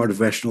fair amount of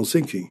rational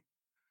thinking.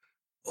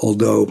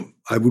 Although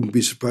I wouldn't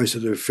be surprised that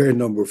there are a fair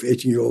number of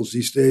 18-year-olds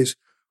these days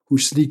who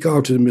sneak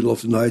out in the middle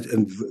of the night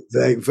and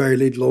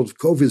violate a lot of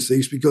COVID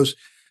things because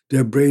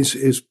their brains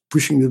is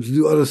pushing them to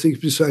do other things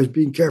besides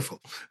being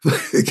careful.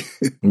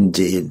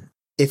 Indeed.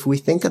 If we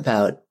think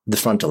about the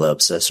frontal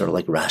lobes as sort of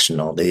like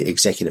rational, the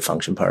executive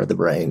function part of the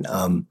brain,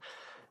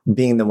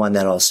 being the one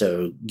that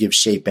also gives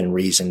shape and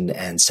reason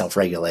and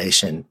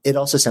self-regulation, it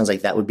also sounds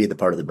like that would be the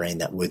part of the brain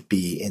that would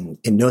be in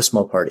no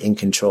small part in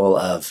control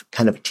of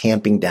kind of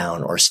tamping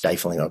down or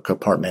stifling or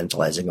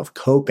compartmentalizing of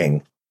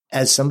coping.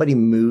 As somebody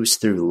moves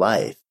through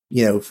life,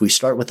 if we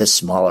start with a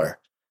smaller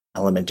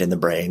element in the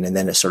brain and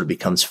then it sort of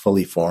becomes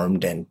fully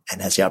formed and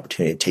has the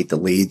opportunity to take the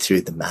lead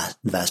through the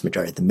vast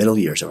majority of the middle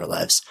years of our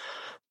lives,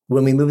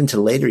 when we move into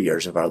later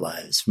years of our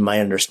lives, from my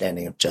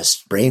understanding of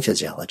just brain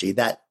physiology,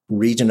 that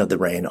region of the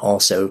brain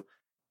also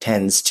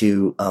tends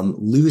to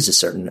lose a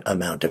certain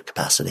amount of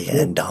capacity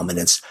and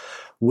dominance.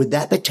 Would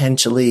that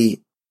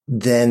potentially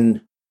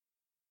then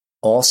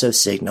also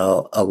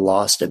signal a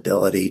lost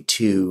ability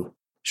to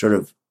sort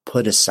of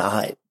put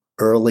aside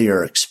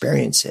earlier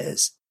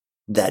experiences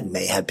that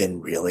may have been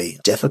really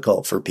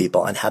difficult for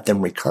people and have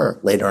them recur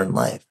later in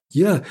life?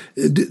 Yeah,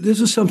 this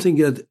is something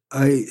that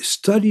I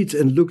studied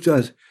and looked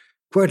at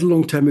quite a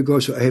long time ago,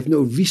 so I have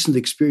no recent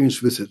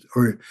experience with it,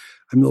 or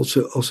I'm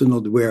also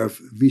not aware of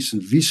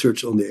recent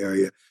research on the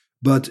area.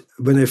 But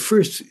when I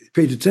first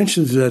paid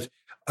attention to that,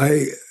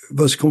 I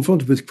was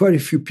confronted with quite a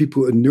few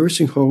people in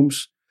nursing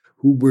homes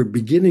who were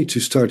beginning to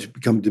start to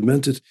become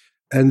demented,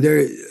 and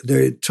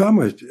their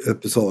trauma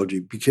pathology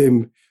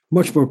became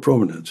much more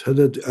prominent.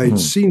 I've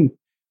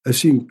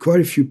seen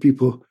quite a few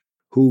people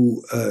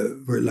who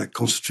were like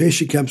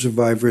concentration camp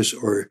survivors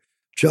or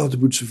child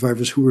abuse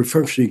survivors who were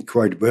functioning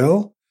quite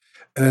well.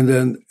 And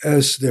then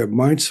as their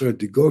mind started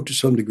to go to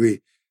some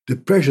degree, the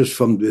pressures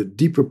from the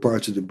deeper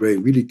parts of the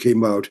brain really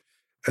came out,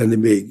 and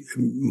they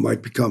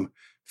might become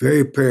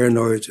very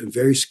paranoid and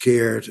very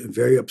scared and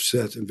very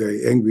upset and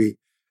very angry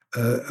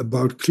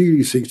about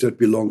clearly things that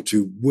belonged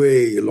to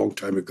way a long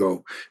time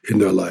ago in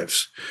their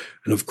lives.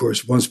 And of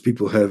course, once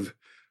people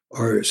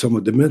are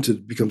somewhat demented,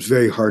 it becomes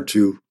very hard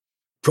to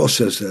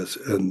process that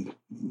and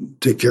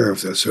take care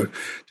of that. So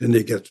then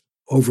they get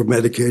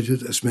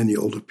over-medicated, as many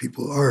older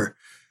people are.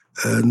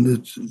 And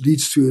it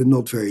leads to a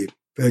not very,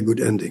 very good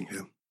ending.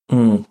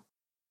 Yeah.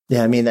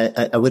 Yeah, I mean,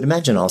 I would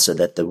imagine also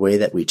that the way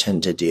that we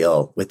tend to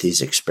deal with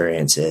these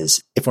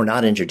experiences, if we're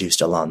not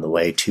introduced along the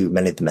way to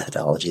many of the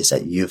methodologies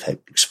that you've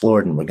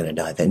explored and we're going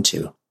to dive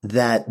into,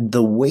 that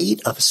the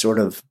weight of sort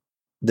of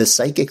the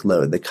psychic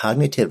load, the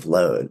cognitive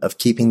load of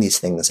keeping these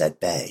things at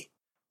bay,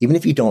 even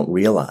if you don't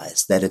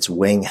realize that it's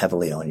weighing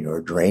heavily on you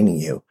or draining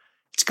you,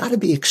 it's got to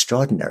be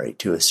extraordinary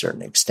to a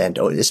certain extent,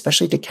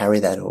 especially to carry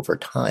that over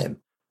time.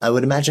 I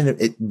would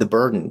imagine the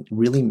burden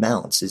really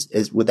mounts.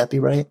 Would that be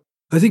right?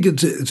 I think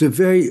it's a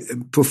very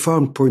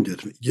profound point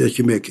that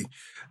you're making.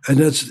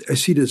 And I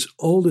see this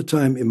all the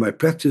time in my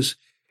practice,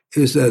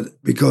 is that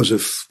because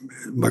of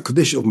my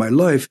condition of my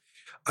life,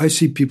 I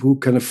see people who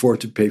can afford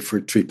to pay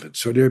for treatment.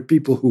 So there are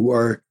people who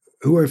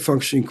are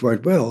functioning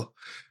quite well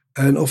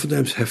and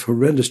oftentimes have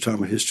horrendous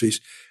trauma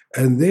histories.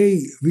 And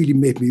they really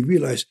made me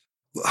realize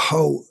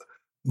how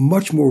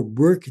much more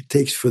work it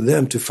takes for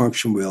them to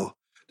function well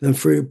than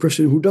for a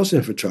person who doesn't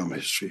have a trauma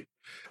history.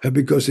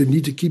 Because they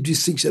need to keep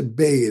these things at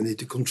bay and need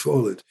to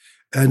control it.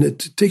 And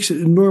it takes an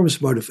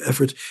enormous amount of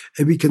effort.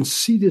 And we can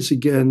see this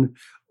again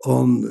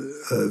on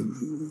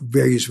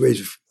various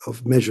ways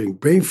of measuring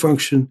brain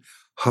function,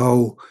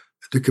 how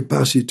the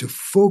capacity to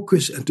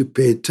focus and to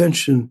pay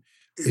attention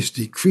is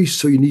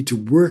decreased. So you need to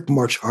work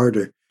much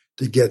harder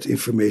to get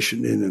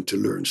information in and to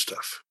learn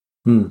stuff.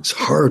 It's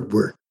hard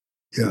work.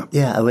 Yeah.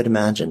 Yeah, I would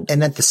imagine.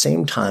 And at the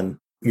same time,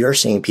 you're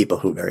seeing people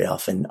who very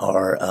often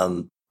are,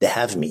 they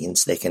have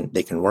means, they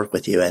can work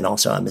with you. And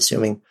also, I'm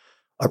assuming,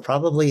 are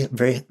probably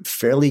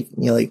fairly,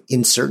 like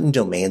in certain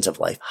domains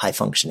of life, high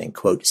functioning,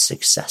 quote,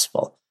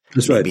 successful.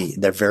 That's Maybe right.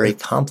 They're very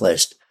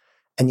accomplished.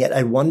 And yet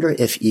I wonder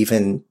if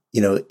even,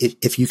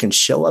 if you can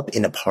show up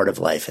in a part of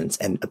life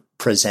and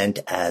present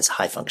as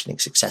high functioning,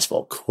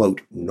 successful,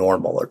 quote,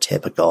 normal or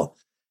typical.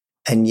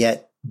 And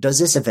yet, does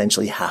this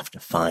eventually have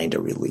to find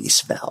a release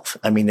valve?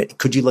 I mean,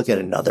 could you look at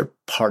another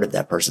part of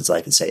that person's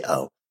life and say,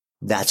 oh,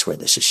 that's where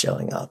this is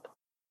showing up?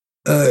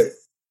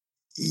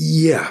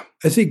 Yeah,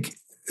 I think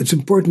it's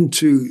important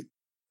to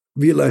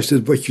realize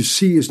that what you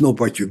see is not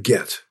what you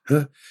get.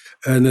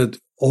 And that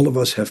all of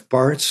us have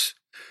parts.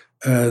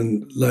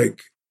 And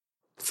like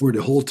for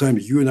the whole time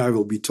that you and I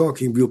will be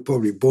talking, we'll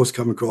probably both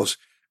come across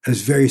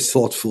as very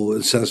thoughtful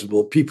and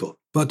sensible people.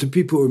 But the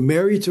people who are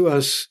married to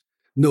us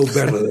know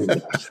better than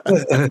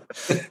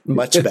that.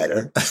 Much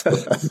better.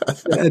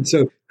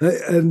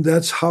 and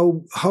that's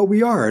how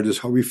we are. That's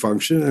how we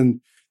function.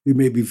 And we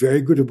may be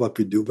very good at what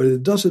we do, but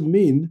it doesn't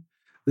mean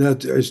that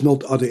there's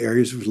not other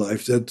areas of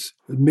life that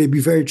may be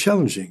very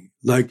challenging,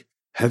 like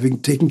having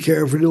taken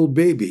care of a little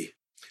baby,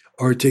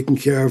 or taking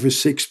care of a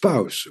sick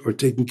spouse, or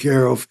taking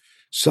care of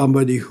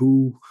somebody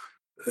who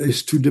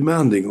is too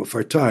demanding of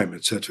our time,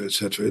 etc.,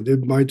 etc.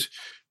 It might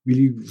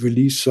really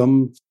release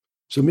some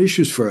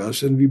issues for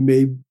us, and we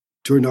may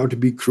turn out to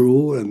be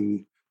cruel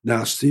and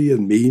nasty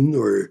and mean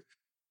or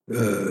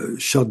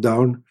shut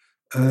down.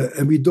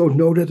 And we don't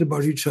know that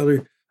about each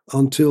other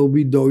until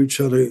we know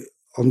each other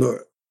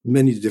under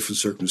many different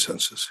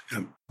circumstances.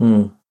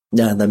 Yeah.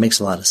 Yeah, that makes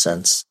a lot of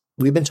sense.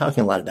 We've been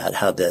talking a lot about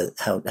how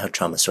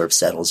trauma sort of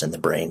settles in the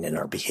brain and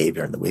our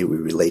behavior and the way we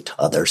relate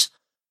to others.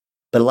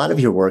 But a lot of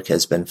your work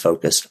has been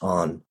focused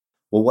on,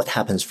 well, what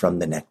happens from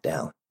the neck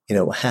down?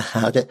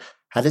 How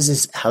does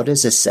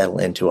this settle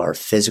into our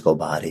physical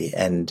body,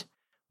 and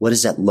what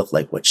does that look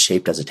like? What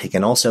shape does it take?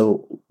 And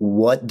also,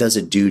 what does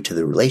it do to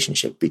the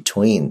relationship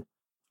between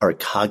our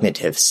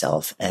cognitive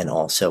self and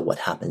also what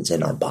happens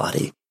in our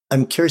body?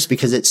 I'm curious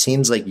because it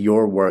seems like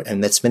your work,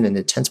 and that's been an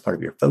intense part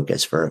of your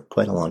focus for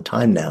quite a long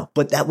time now,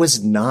 but that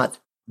was not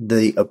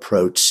the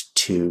approach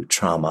to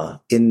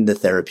trauma in the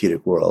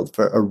therapeutic world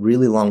for a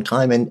really long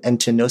time.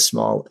 And to no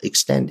small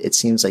extent, it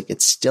seems like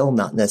it's still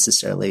not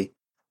necessarily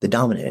the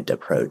dominant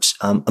approach.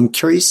 I'm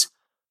curious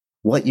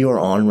what your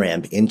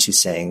on-ramp into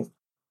saying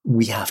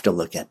we have to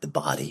look at the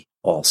body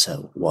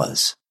also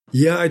was.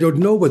 Yeah, I don't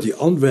know what the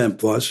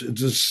on-ramp was.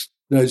 It's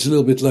a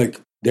little bit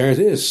like, there it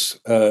is.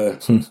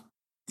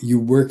 You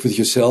work with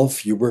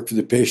yourself, you work with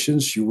the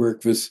patients, you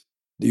work with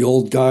the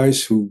old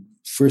guys who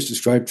first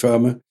described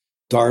trauma.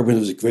 Darwin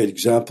was a great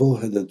example,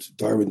 and that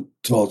Darwin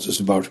taught us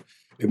about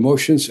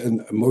emotions,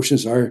 and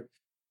emotions are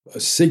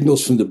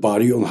signals from the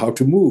body on how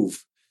to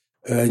move.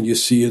 And you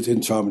see it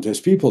in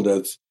traumatized people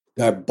that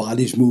their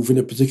bodies move in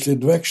a particular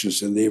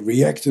directions and they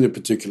react in a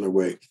particular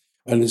way.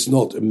 And it's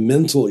not a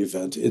mental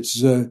event,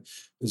 it's a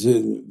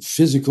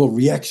physical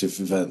reactive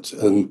event.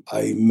 And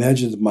I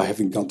imagine that my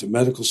having gone to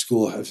medical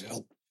school has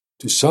helped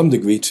to some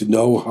degree to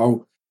know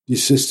how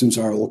these systems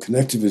are all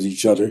connected with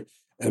each other.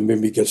 And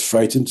when we get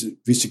frightened,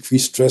 we secrete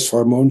stress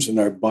hormones and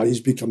our bodies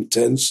become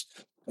tense.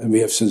 And we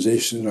have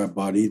sensations in our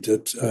body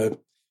that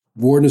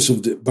warn us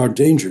about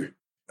danger.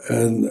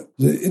 And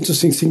the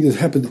interesting thing that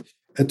happened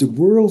at the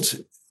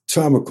World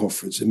Trauma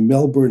Conference in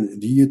Melbourne in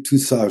the year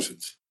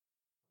 2000,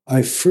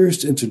 I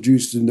first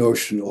introduced the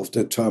notion of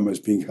that trauma as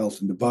being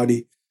held in the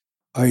body.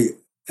 I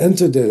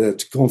entered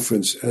that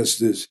conference as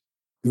this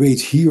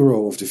great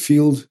hero of the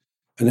field,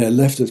 and I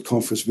left that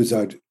conference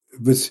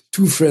with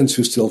two friends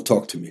who still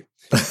talk to me.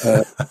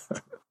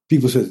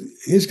 People said,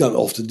 he's gone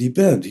off the deep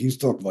end. He's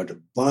talking about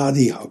the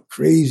body, how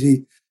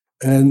crazy.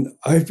 And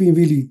I've been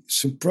really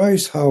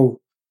surprised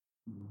how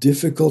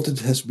difficult it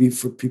has been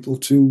for people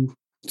to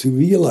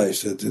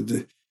realize that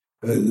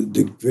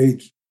the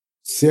great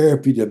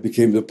therapy that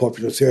became the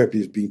popular therapy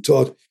is being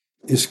taught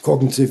is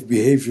cognitive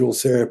behavioral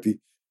therapy,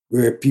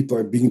 where people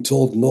are being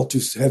told not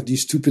to have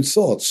these stupid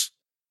thoughts.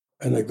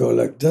 And I go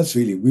like, that's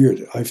really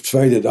weird. I've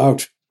tried it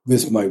out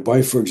with my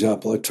wife, for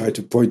example. I try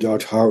to point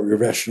out how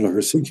irrational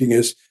her thinking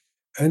is,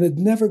 and it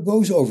never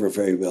goes over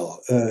very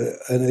well.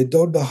 And I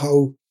don't know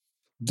how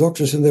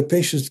doctors and their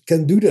patients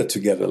can do that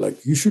together.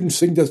 Like, you shouldn't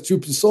think that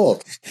stupid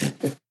thought.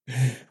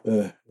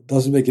 It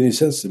doesn't make any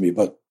sense to me.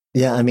 But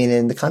yeah, I mean,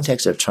 in the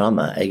context of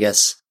trauma, I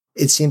guess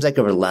it seems like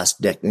over the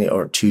last decade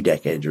or 2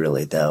 decades,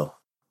 really, though,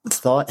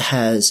 thought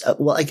has,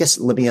 well, I guess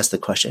let me ask the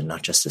question,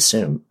 not just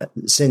assume.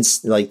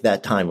 Since like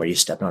that time where you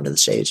stepped onto the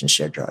stage and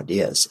shared your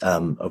ideas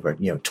over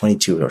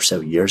 22 or so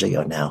years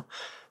ago now,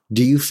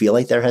 do you feel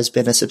like there has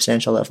been a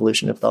substantial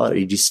evolution of thought,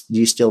 or do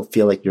you still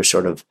feel like you're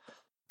sort of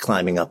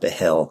climbing up a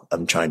hill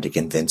trying to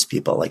convince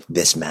people like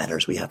this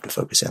matters, we have to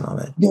focus in on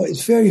it? No,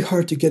 it's very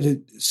hard to get a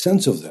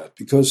sense of that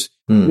because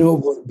we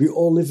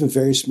all live in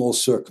very small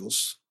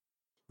circles.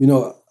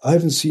 I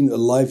haven't seen a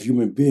live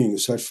human being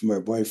aside from my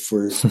wife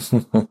for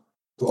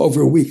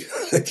over a week.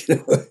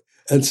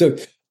 And so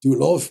do a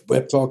lot of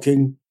web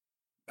talking.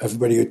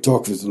 Everybody who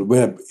talks with the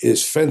web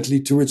is friendly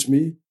towards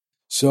me.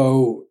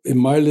 So in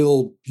my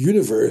little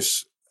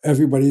universe,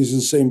 everybody is in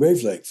the same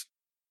wavelength.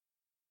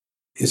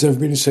 Is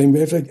everybody in the same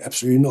wavelength?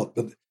 Absolutely not.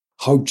 But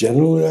how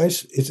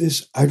generalized it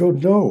is, I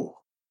don't know.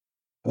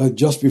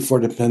 Just before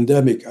the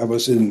pandemic, I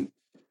was in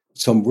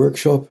some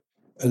workshop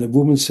and a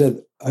woman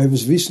said, I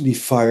was recently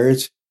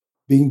fired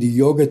being the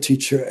yoga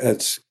teacher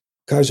at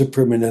Kaiser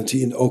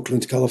Permanente in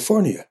Oakland,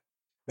 California.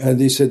 And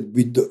they said,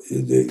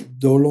 they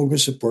no longer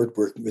support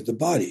working with the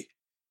body.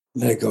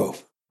 And I go,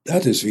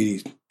 that is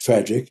really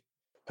tragic.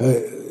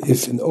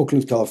 If in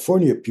Oakland,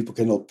 California, people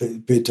cannot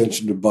pay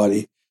attention to the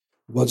body,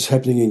 what's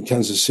happening in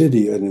Kansas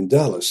City and in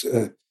Dallas?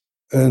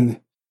 And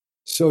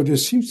so there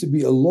seems to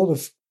be a lot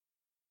of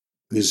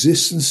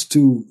resistance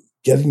to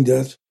getting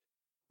that.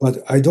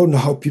 But I don't know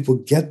how people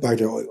get by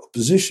their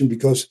opposition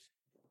because,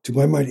 to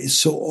my mind, it's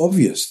so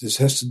obvious. This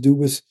has to do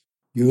with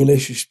your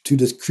relationship to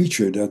that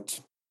creature that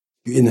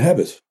you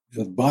inhabit,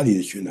 that body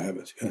that you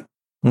inhabit. Yeah.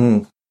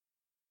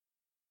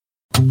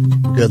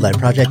 Good Life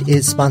Project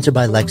is sponsored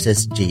by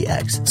Lexus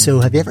GX. So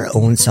have you ever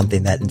owned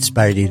something that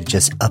inspired you to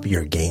just up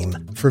your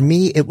game? For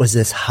me, it was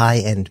this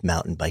high-end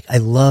mountain bike. I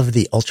love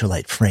the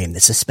ultralight frame, the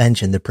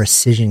suspension, the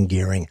precision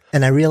gearing,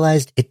 and I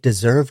realized it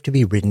deserved to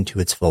be ridden to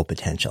its full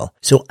potential.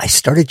 So I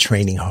started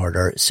training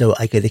harder so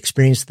I could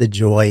experience the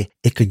joy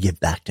it could give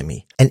back to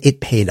me. And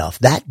it paid off.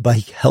 That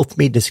bike helped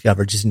me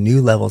discover just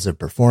new levels of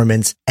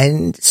performance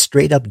and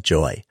straight up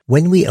joy.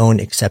 When we own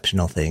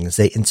exceptional things,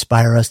 they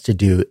inspire us to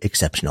do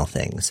exceptional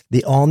things.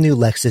 The all-new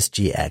Lexus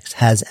GX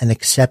has an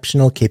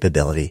exceptional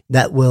capability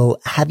that will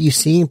have you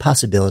seeing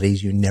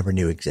possibilities you never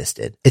knew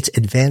existed. Its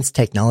advanced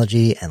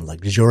technology and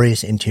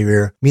luxurious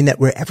interior mean that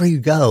wherever you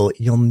go,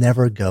 you'll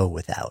never go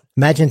without.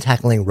 Imagine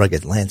tackling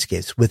rugged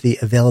landscapes with the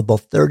available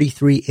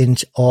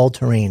 33-inch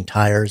all-terrain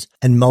tires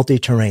and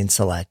multi-terrain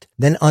select,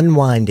 then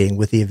unwinding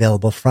with the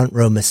available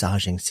front-row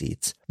massaging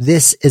seats.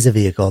 This is a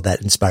vehicle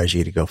that inspires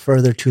you to go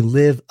further, to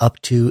live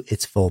up to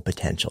its full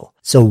potential.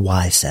 So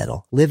why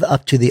settle? Live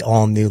up to the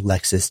all-new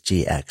Lexus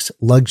GX.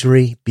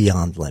 Luxury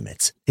beyond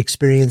limits.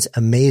 Experience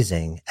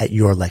amazing at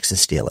your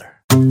Lexus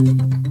dealer.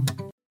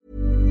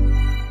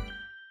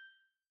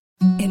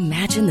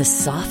 imagine the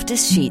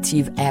softest sheets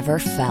you've ever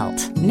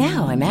felt.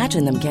 Now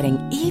imagine them getting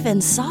even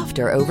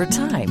softer over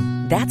time.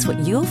 That's what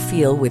you'll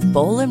feel with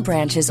Boll &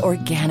 Branch's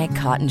organic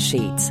cotton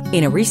sheets.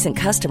 In a recent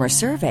customer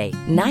survey,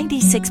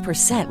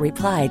 96%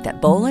 replied that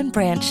Boll &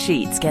 Branch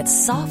sheets get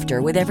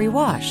softer with every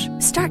wash.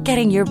 Start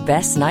getting your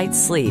best night's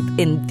sleep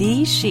in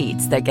these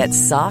sheets that get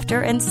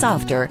softer and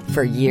softer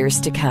for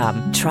years to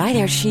come. Try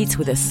their sheets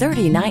with a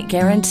 30-night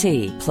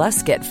guarantee.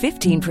 Plus, get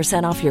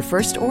 15% off your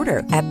first order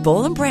at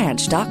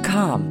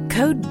bollandbranch.com.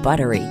 Code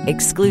BUTTERY.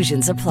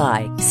 Exclusions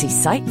apply. See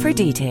site for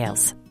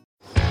details.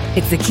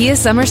 It's the Kia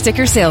Summer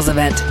Sticker Sales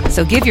Event,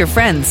 so give your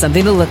friends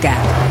something to look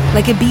at.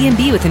 Like a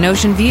B&B with an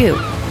ocean view,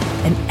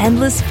 an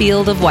endless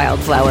field of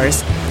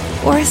wildflowers,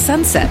 or a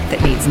sunset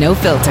that needs no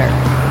filter.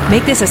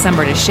 Make this a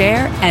summer to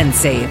share and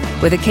save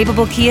with a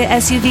capable Kia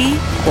SUV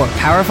or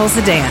powerful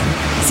sedan.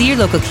 See your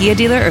local Kia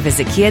dealer or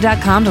visit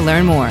kia.com to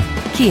learn more.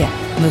 Kia,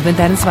 movement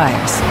that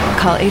inspires.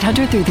 Call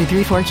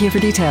 800-3334-KIA for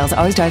details.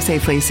 Always drive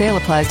safely. Sale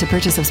applies to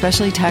purchase of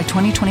specially tagged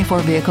 2024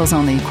 vehicles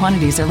only.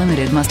 Quantities are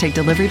limited. Must take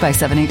delivery by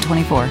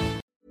 7/8/24.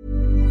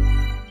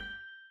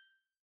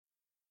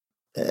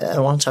 I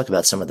want to talk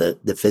about some of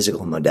the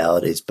physical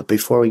modalities, but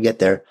before we get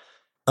there,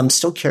 I'm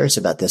still curious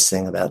about this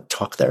thing about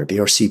talk therapy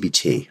or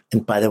CBT.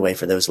 And by the way,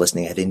 for those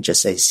listening, I didn't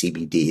just say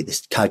CBD,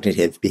 this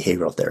cognitive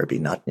behavioral therapy,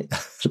 not the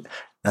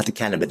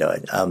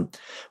cannabinoid.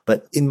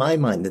 But in my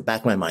mind, the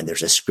back of my mind,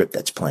 there's a script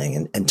that's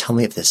playing, and tell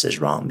me if this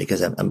is wrong,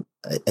 because I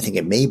think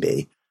it may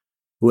be,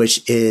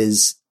 which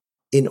is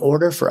in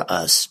order for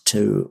us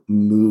to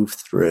move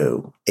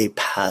through a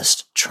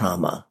past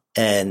trauma,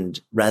 and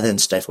rather than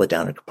stifle it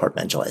down or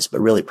compartmentalize, but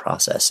really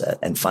process it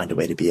and find a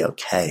way to be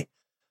okay,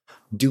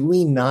 do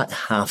we not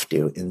have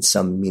to, in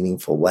some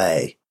meaningful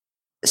way,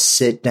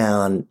 sit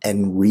down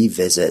and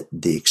revisit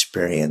the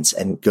experience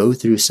and go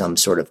through some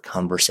sort of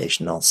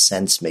conversational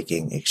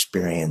sense-making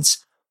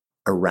experience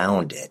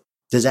around it?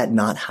 Does that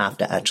not have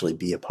to actually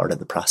be a part of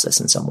the process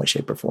in some way,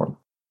 shape, or form?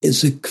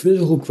 It's a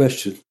critical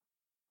question.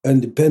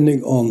 And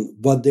depending on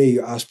what day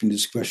you ask me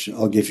this question,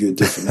 I'll give you a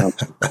different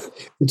answer.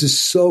 It is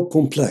so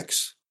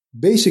complex.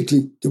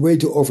 Basically, the way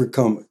to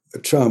overcome a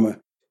trauma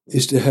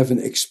is to have an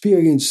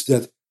experience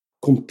that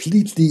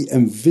completely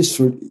and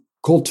viscerally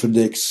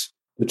contradicts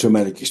the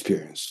traumatic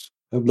experience.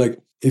 Like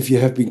if you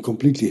have been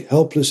completely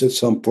helpless at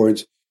some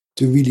point,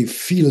 to really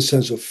feel a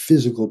sense of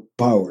physical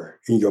power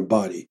in your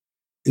body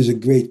is a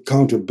great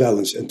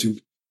counterbalance, and to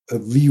a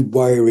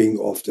rewiring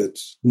of that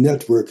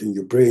network in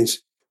your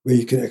brains where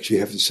you can actually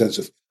have the sense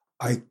of,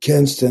 I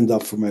can stand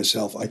up for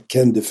myself, I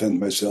can defend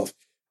myself.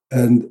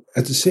 And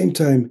at the same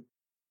time,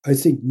 I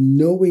think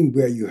knowing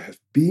where you have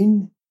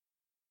been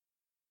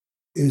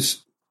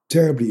is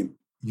terribly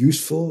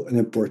useful and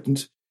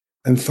important,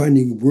 and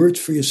finding words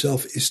for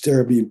yourself is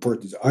terribly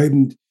important.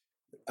 I'm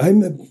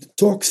a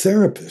talk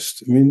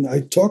therapist. I mean, I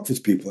talk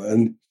with people,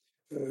 and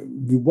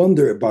we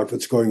wonder about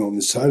what's going on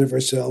inside of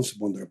ourselves,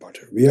 wonder about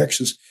our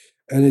reactions.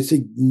 And I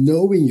think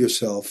knowing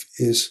yourself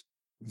is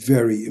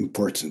very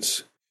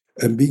important,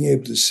 and being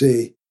able to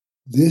say,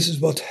 this is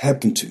what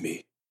happened to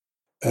me,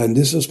 and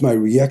this was my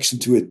reaction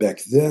to it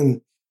back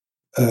then,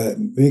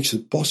 makes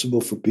it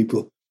possible for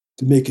people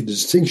to make a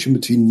distinction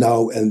between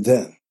now and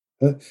then.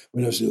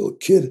 When I was a little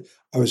kid,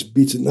 I was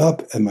beaten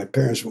up and my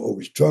parents were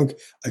always drunk.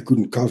 I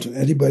couldn't count on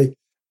anybody.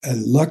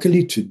 And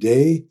luckily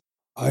today,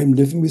 I'm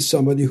living with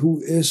somebody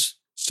who is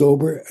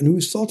sober and who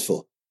is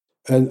thoughtful.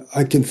 And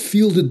I can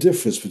feel the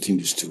difference between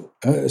these two.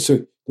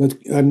 So that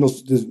I'm not,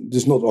 this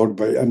is not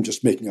autobiography, I'm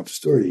just making up a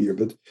story here,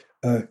 but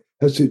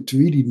to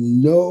really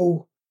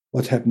know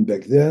what happened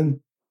back then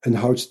and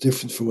how it's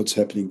different from what's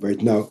happening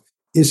right now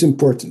is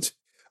important.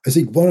 I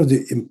think one of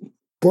the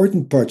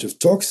important parts of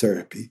talk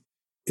therapy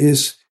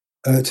is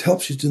it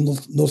helps you to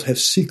not have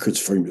secrets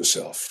from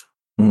yourself.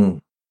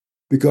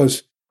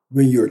 Because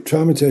when you're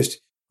traumatized,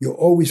 you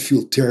always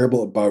feel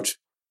terrible about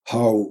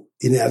how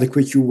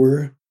inadequate you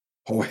were,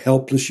 how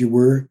helpless you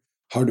were,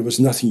 how there was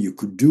nothing you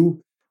could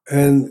do.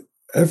 And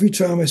every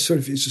trauma is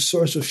a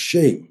source of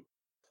shame.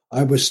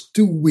 I was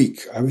too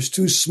weak, I was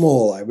too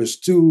small, I was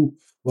too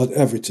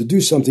whatever to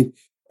do something.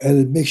 And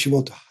it makes you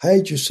want to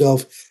hide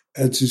yourself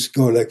and to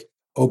go like,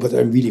 oh, but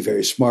I'm really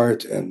very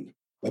smart and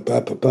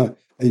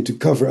and to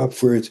cover up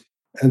for it,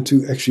 and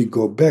to actually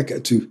go back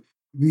and to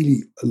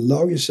really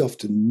allow yourself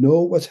to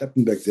know what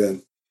happened back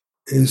then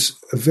is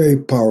a very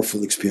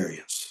powerful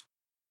experience.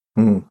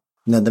 No,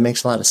 that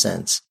makes a lot of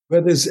sense.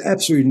 Whether it's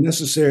absolutely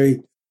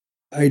necessary,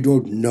 I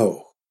don't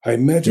know. I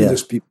imagine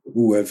there's people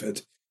who have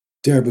had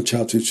terrible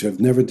childhoods who have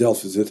never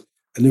dealt with it,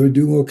 and they were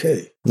doing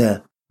okay. Yeah.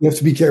 You have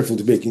to be careful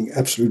to making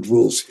absolute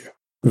rules here.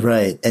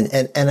 Right.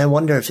 And I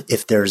wonder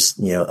if there's,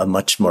 a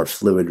much more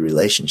fluid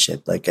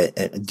relationship. Like,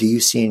 do you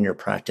see in your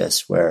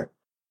practice where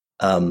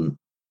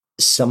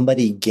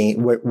somebody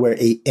where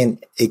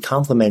a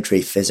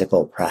complementary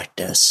physical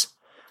practice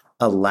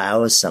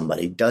allows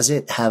somebody, does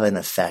it have an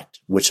effect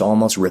which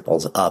almost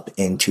ripples up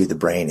into the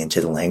brain,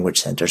 into the language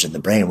centers in the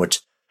brain,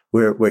 which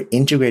we're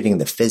integrating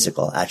the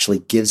physical actually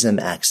gives them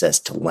access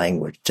to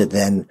language to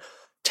then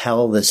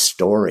tell the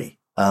story.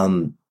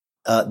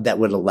 that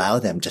would allow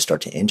them to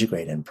start to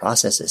integrate and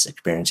process this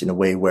experience in a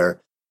way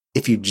where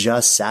if you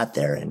just sat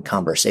there in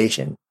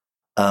conversation,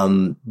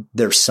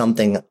 there's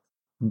something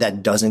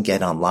that doesn't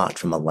get unlocked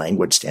from a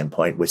language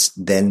standpoint, which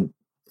then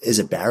is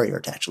a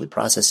barrier to actually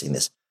processing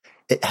this.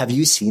 Have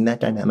you seen that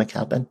dynamic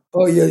happen?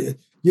 Oh, yeah.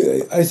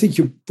 I think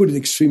you put it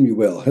extremely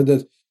well.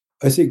 That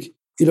I think,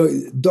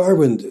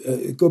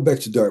 Darwin, go back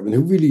to Darwin,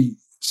 who really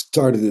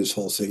started this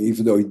whole thing,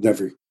 even though he'd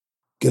never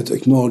get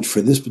acknowledged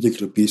for this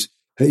particular piece.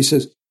 He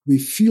says, we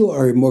feel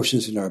our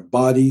emotions in our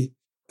body,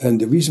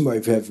 and the reason why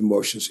we have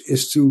emotions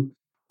is to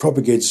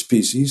propagate the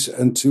species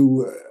and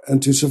to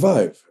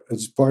survive.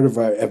 It's part of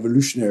our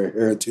evolutionary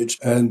heritage.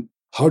 And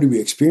how do we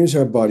experience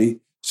our body?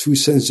 Through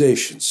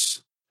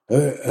sensations.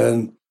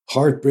 And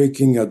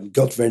heartbreaking and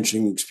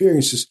gut-wrenching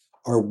experiences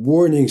are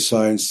warning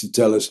signs to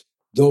tell us,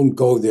 don't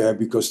go there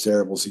because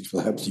terrible things will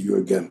happen to you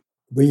again.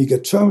 When you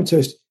get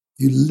traumatized,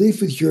 you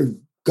live with your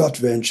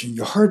gut-wrench and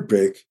your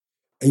heartbreak,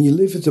 and you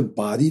live with a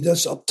body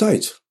that's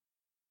uptight.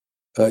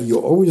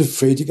 You're always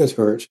afraid to get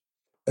hurt.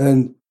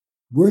 And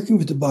working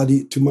with the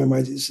body, to my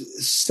mind, is an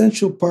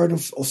essential part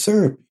of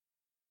therapy.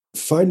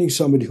 Finding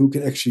somebody who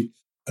can actually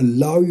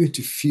allow you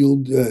to feel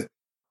the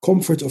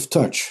comfort of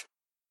touch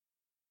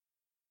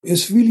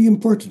is really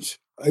important.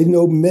 I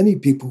know many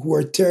people who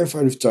are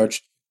terrified of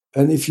touch,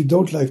 and if you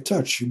don't like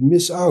touch, you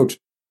miss out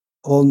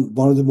on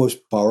one of the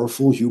most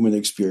powerful human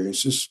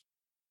experiences,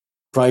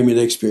 primate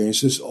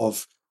experiences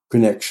of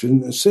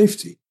connection and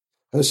safety.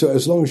 And so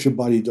as long as your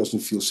body doesn't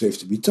feel safe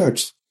to be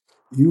touched,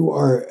 you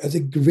are at a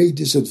great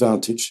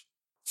disadvantage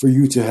for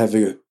you to have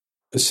a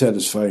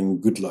satisfying,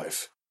 good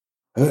life.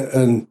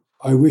 And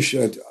I wish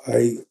that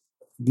I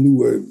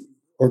knew an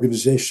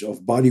organization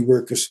of body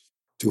workers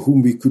to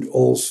whom we could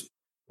all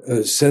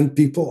send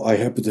people. I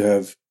happen to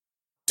have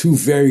 2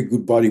 very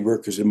good body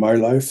workers in my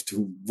life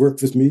to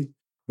work with me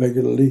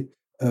regularly,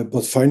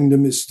 but finding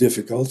them is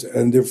difficult.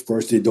 And of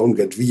course, they don't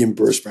get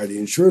reimbursed by the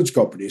insurance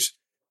companies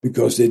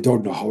because they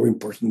don't know how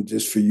important it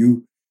is for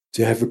you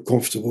to have a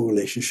comfortable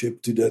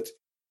relationship to that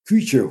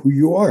creature who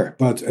you are.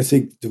 But I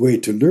think the way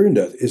to learn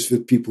that is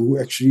with people who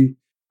actually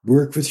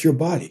work with your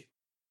body,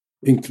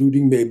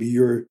 including maybe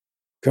your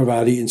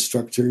karate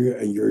instructor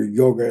and your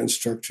yoga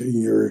instructor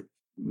and your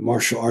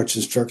martial arts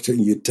instructor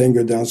and your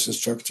tango dance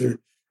instructor.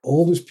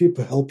 All those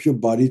people help your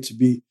body to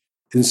be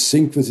in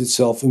sync with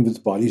itself and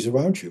with bodies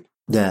around you.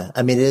 Yeah,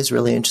 I mean, it is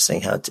really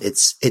interesting how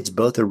it's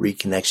both a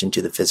reconnection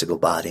to the physical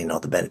body and all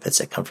the benefits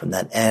that come from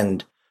that,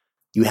 and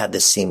you have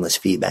this seamless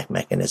feedback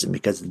mechanism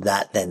because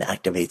that then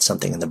activates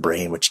something in the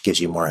brain, which gives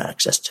you more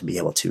access to be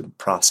able to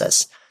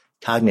process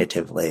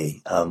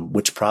cognitively,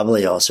 which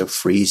probably also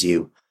frees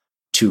you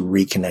to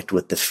reconnect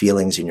with the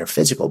feelings in your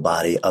physical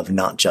body of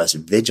not just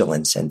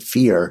vigilance and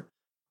fear,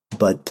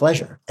 but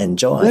pleasure and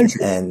joy.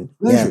 Pleasure.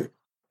 Yeah.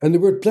 And the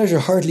word pleasure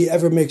hardly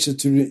ever makes it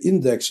to the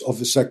index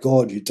of a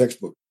psychology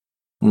textbook.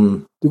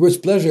 The words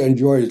pleasure and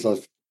joy is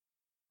like,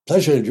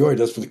 pleasure and joy,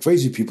 that's what the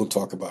crazy people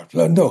talk about.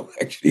 No,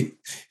 actually,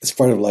 it's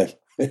part of life.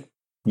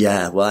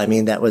 Yeah, well, I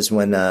mean, that was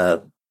when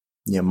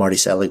Marty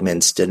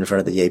Seligman stood in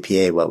front of the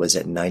APA, what was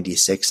it,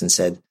 96, and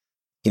said,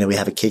 we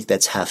have a cake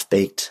that's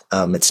half-baked.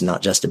 It's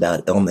not just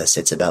about illness,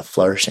 it's about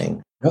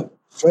flourishing. Yep,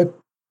 that's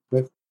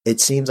right.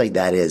 It seems like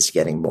that is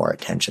getting more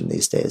attention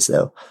these days,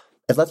 though.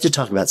 I'd love to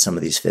talk about some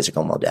of these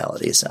physical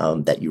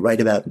modalities that you write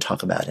about and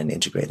talk about and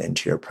integrate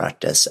into your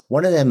practice.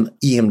 One of them,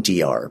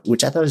 EMDR,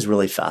 which I thought was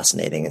really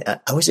fascinating.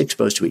 I was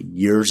exposed to it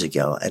years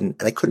ago, and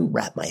I couldn't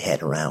wrap my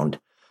head around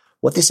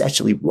what this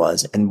actually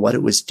was and what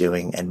it was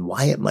doing and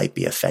why it might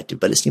be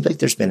effective. But it seems like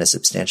there's been a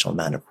substantial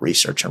amount of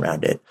research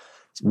around it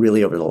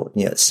really over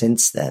the,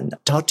 since then.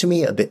 Talk to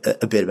me a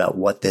bit about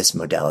what this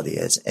modality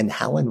is and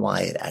how and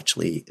why it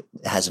actually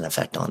has an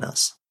effect on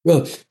us.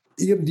 Well,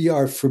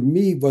 EMDR for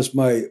me was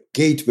my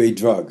gateway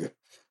drug.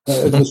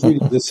 It was really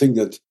the thing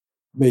that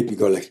made me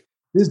go like,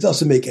 this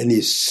doesn't make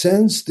any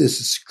sense.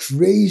 This is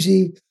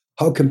crazy.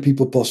 How can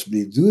people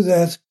possibly do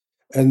that?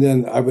 And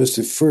then I was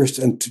the first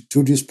and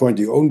to this point,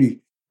 the only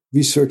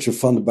researcher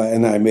funded by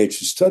NIMH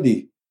to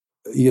study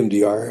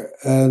EMDR.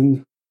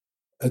 And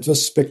it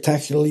was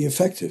spectacularly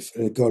effective.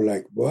 And I go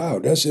like, wow,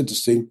 that's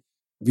interesting.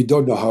 We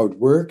don't know how it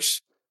works.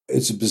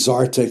 It's a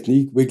bizarre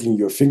technique, wiggling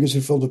your fingers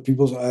in front of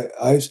people's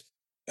eyes.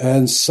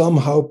 And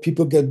somehow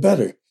people get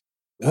better.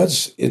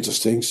 That's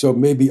interesting. So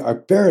maybe our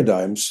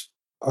paradigms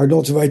are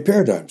not the right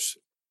paradigms.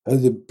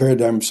 And the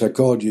paradigm of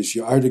psychology is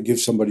you either give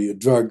somebody a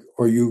drug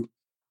or you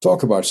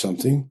talk about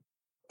something.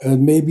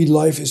 And maybe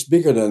life is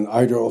bigger than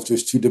either of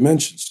those 2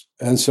 dimensions.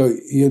 And so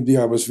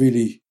EMDR was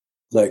really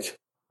like,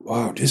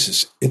 wow, this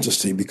is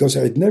interesting because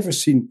I had never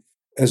seen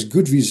as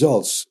good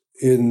results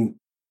in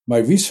my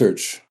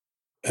research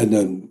and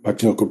then my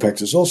clinical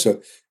practice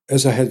also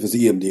as I had with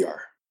EMDR.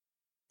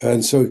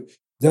 And so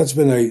that's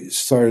when I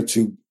started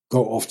to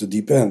go off the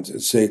deep end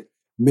and say,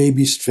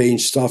 maybe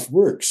strange stuff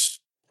works.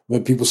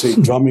 When people say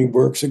drumming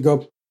works, I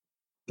go,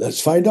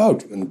 let's find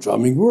out. And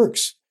drumming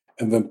works.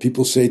 And when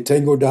people say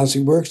tango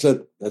dancing works,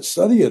 let's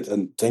study it.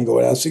 And tango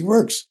dancing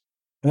works.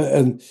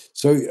 And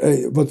so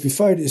what we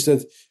find is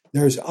that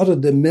there's other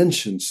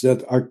dimensions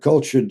that our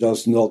culture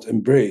does not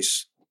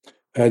embrace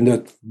and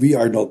that we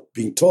are not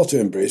being taught to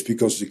embrace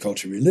because of the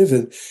culture we live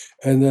in.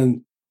 And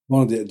then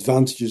one of the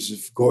advantages of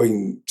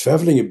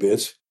traveling a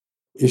bit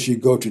is you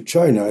go to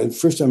China. And the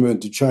first time I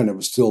went to China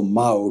was still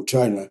Mao,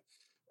 China.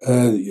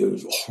 And it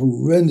was a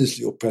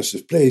horrendously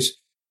oppressive place.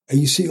 And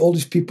you see all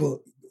these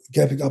people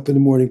getting up in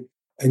the morning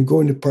and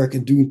going to the park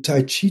and doing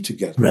Tai Chi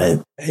together.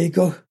 Right. And you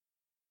go,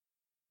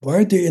 why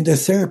are they in their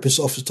therapist's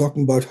office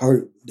talking about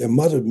how their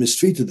mother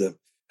mistreated them?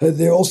 And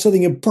they're all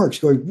sitting in parks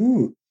going,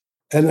 woo.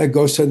 And I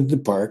go stand in the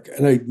park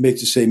and I make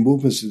the same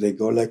movements and they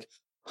go like,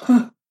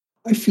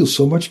 I feel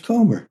so much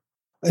calmer.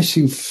 I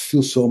feel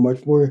so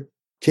much more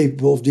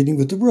capable of dealing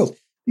with the world.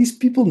 These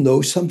people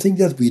know something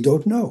that we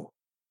don't know.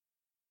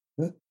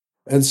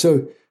 And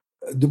so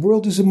the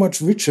world is a much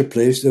richer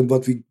place than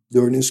what we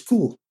learn in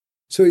school.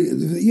 So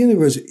the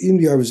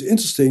EMDR was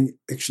interesting,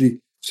 actually.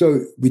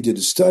 So we did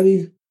a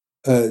study.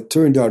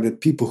 Turned out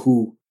that people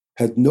who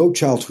had no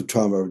childhood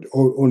trauma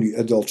or only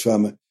adult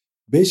trauma,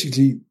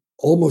 basically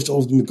almost all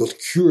of them got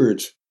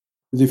cured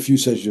with a few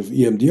sessions of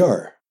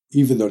EMDR,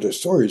 even though their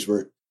stories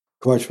were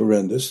quite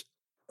horrendous.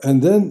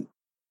 And then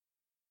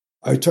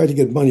I tried to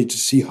get money to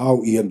see how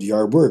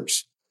EMDR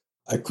works.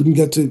 I couldn't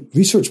get the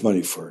research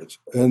money for it.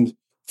 And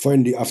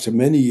finally, after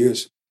many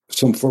years,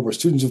 some former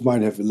students of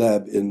mine have a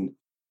lab in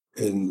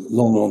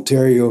London,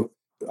 Ontario,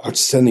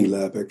 outstanding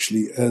lab,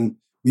 actually. And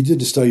we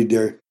did a study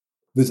there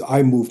with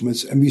eye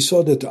movements, and we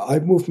saw that the eye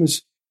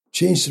movements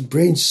change the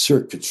brain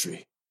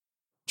circuitry,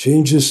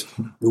 changes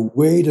the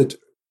way that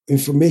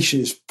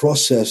information is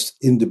processed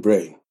in the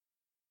brain.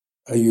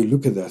 And you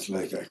look at that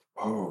like,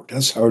 oh,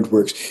 that's how it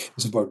works.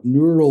 It's about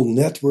neural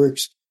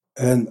networks,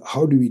 and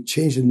how do we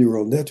change a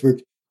neural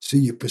network so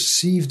you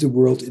perceive the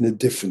world in a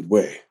different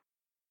way?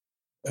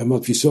 And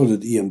what we saw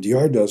that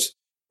EMDR does,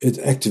 it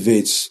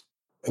activates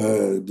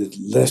the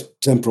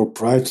left temporal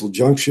parietal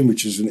junction,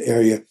 which is an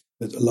area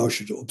that allows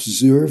you to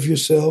observe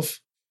yourself,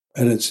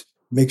 and it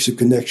makes a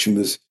connection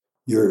with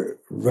your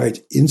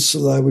right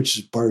insula, which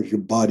is part of your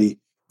body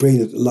brain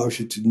that allows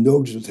you to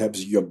notice what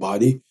happens in your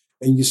body.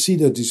 And you see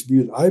that these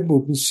weird eye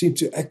movements seem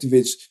to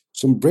activate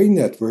some brain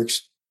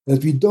networks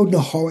that we don't know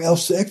how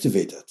else to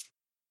activate that.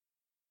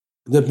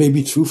 That may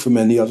be true for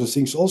many other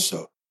things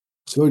also.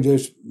 So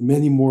there's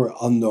many more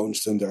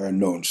unknowns than there are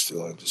knowns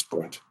still at this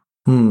point.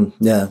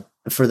 Yeah.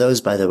 For those,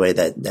 by the way,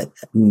 that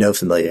no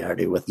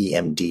familiarity with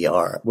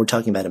EMDR, we're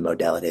talking about a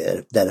modality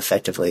that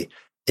effectively,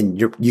 and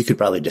you could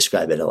probably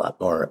describe it a lot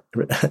more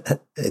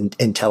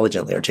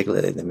intelligently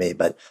articulated than me,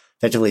 but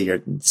effectively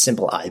your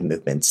simple eye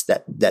movements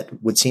that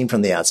would seem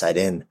from the outside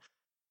in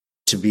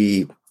to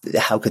be,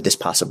 how could this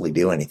possibly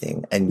do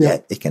anything? And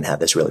yet it can have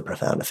this really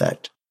profound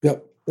effect. Yeah,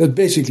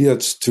 basically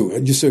that's true.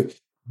 And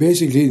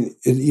basically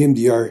in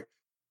EMDR,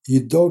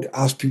 you don't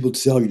ask people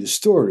to tell you the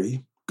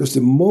story, because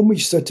the moment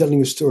you start telling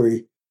a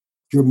story,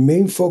 your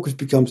main focus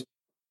becomes,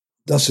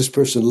 does this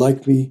person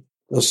like me?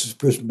 Does this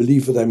person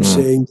believe what I'm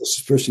saying? Does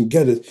this person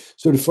get it?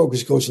 So the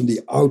focus goes on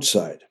the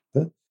outside.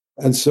 Huh?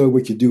 And so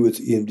what you do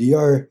with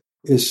EMDR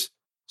is,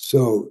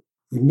 so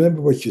remember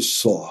what you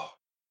saw.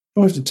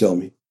 You don't have to tell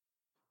me.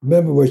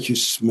 Remember what you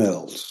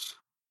smelled.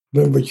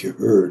 Remember what you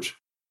heard.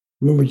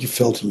 Remember what you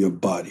felt in your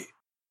body.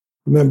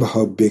 Remember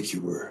how big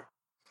you were.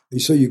 And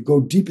so you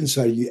go deep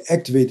inside, you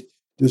activate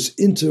those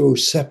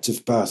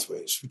interoceptive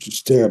pathways, which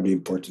is terribly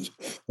important.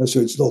 And so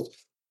it's not,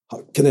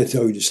 can I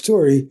tell you the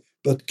story,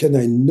 but can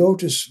I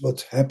notice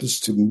what happens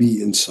to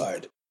me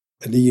inside?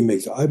 And then you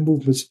make the eye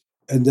movements,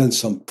 and then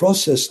some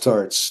process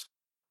starts.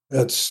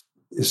 That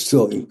is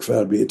still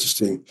incredibly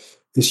interesting.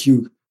 Is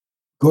you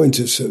go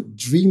into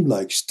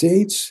dreamlike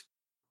states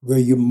where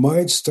your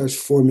mind starts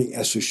forming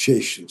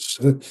associations.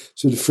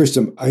 So the first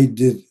time I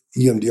did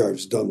EMDR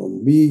was done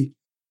on me.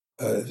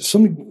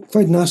 Something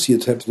quite nasty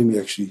had happened to me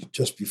actually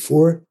just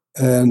before.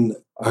 And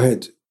I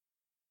had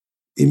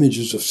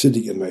images of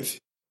sitting in my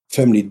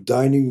family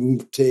dining room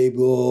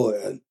table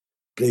and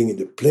playing in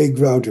the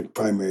playground in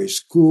primary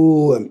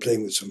school and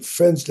playing with some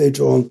friends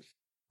later on,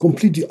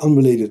 completely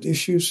unrelated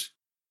issues.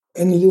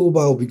 And in a little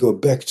while, we go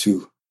back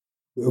to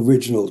the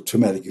original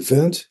traumatic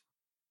event.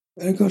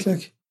 And I got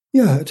like,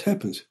 yeah, it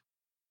happened.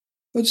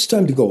 But it's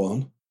time to go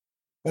on.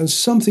 And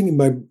something in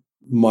my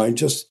mind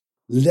just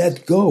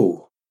let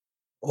go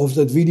of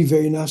that really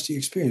very nasty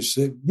experience.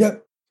 Say, yeah,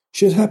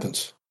 shit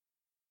happens.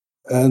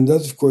 And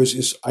that, of course,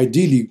 is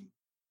ideally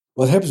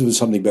what happens when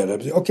something bad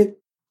happens. Okay,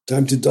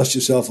 time to dust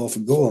yourself off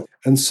and go on.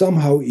 And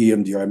somehow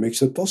EMDR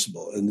makes that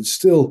possible. And it's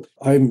still,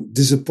 I'm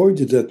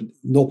disappointed that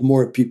not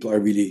more people are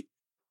really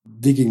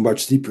digging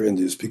much deeper in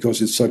this,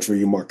 because it's such a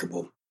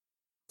remarkable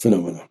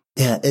phenomenon.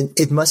 Yeah, and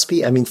it must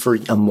be, I mean,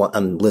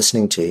 I'm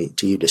listening to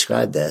you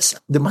describe this,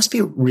 there must be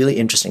a really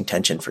interesting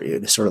tension for you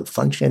to sort of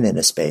function in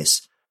a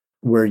space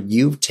where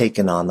you've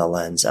taken on the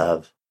lens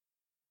of,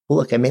 well,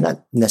 look, I may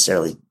not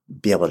necessarily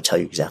be able to tell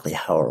you exactly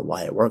how or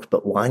why it works,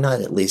 but why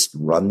not at least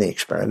run the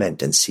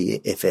experiment and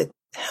see if it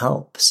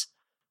helps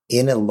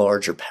in a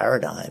larger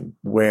paradigm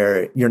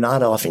where you're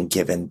not often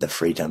given the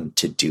freedom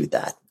to do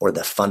that or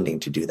the funding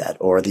to do that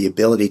or the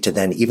ability to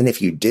then, even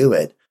if you do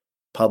it,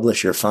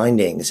 publish your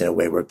findings in a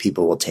way where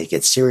people will take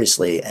it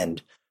seriously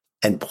and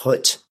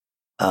put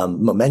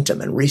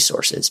momentum and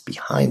resources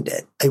behind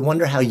it. I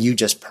wonder how you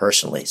just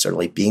personally, sort of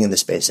like being in the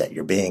space that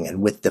you're being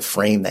and with the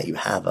frame that you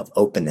have of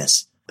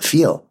openness,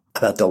 feel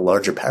about the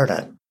larger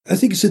paradigm. I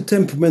think it's a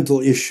temperamental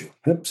issue.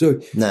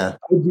 So I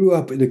grew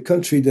up in a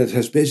country that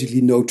has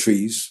basically no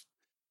trees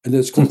and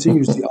that's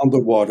continuously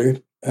underwater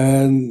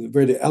and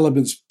where the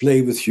elements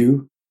play with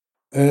you.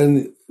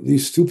 And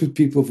these stupid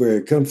people where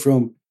I come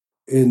from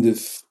in the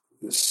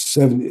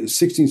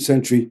 16th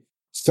century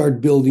start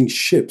building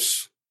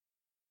ships.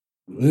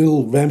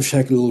 Little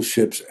ramshackle little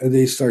ships, and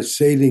they start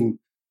sailing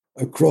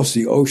across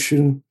the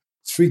ocean.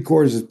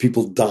 3/4 of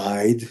people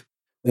died.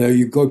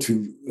 You go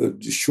to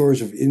the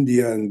shores of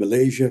India and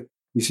Malaysia,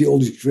 you see all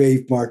these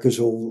grave markers,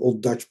 all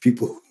Dutch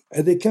people,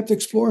 and they kept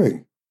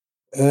exploring.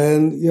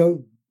 And,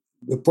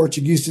 the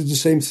Portuguese did the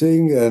same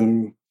thing,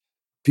 and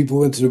people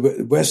went to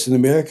the West in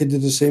America,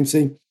 did the same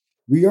thing.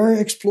 We are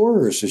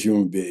explorers as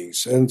human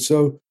beings, and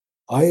so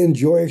I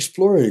enjoy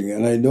exploring,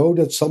 and I know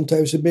that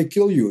sometimes it may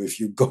kill you if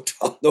you go to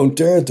unknown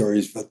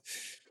territories, but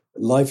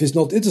life is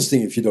not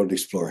interesting if you don't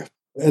explore.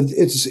 And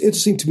it's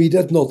interesting to me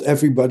that not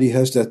everybody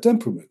has that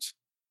temperament.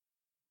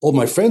 All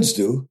my friends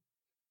do,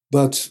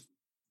 but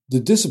the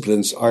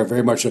disciplines are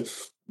very much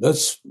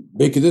let's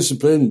make a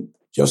discipline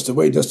just the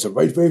way, that's the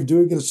right way of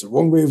doing it, it's the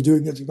wrong way of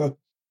doing it.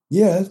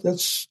 Yeah,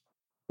 that's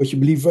what you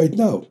believe right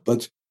now.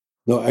 But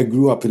no, I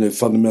grew up in a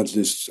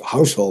fundamentalist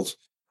household,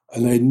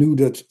 and I knew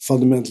that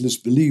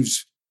fundamentalist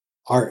beliefs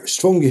are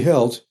strongly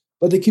held,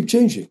 but they keep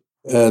changing.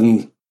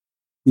 And,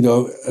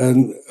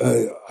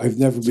 I've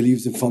never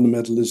believed in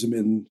fundamentalism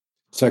in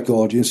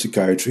psychology and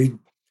psychiatry.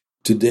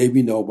 Today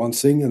we know one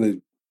thing,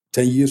 and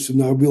 10 years from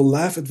now we'll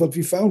laugh at what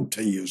we found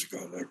 10 years ago.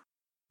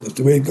 That's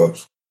the way it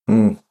goes.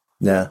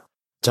 Yeah.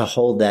 To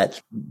hold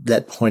that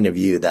point of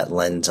view, that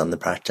lens on the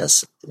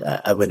practice,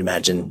 I would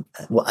imagine,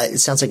 it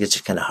sounds like it's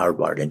just kind of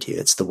hardwired into you.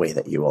 It's the way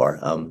that you are.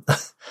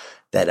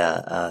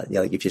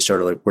 Like if you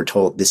sort of like, we're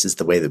told this is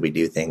the way that we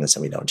do things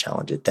and we don't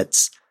challenge it,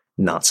 that's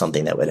not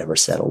something that would ever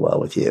settle well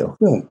with you.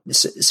 Yeah.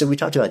 So we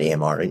talked about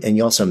EMR, and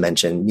you also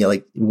mentioned,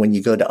 like when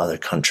you go to other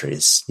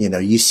countries,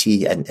 you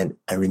see, and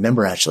I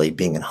remember actually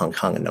being in Hong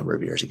Kong a number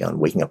of years ago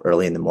and waking up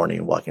early in the morning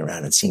and walking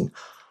around and seeing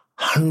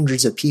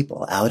hundreds of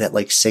people out at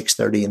like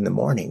 6:30 in the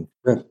morning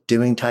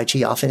doing Tai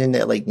Chi, often in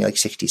the like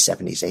 60s,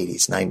 70s,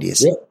 80s,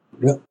 90s.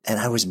 Yeah. And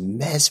I was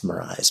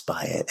mesmerized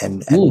by it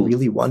and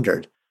really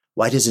wondered,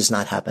 why does this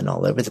not happen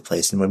all over the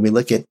place? And when we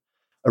look at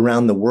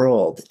around the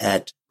world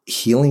at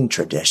healing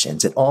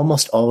traditions, it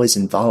almost always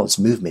involves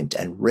movement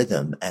and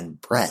rhythm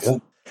and breath.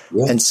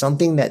 Yeah. And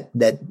something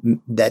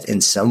that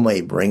in some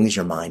way brings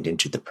your mind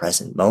into the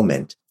present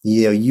moment.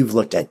 You've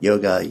looked at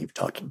yoga, you've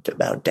talked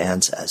about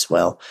dance as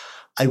well.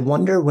 I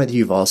wonder whether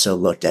you've also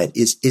looked at,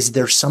 is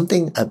there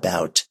something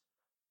about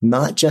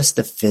not just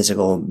the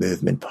physical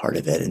movement part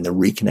of it and the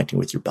reconnecting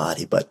with your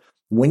body, but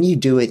when you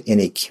do it in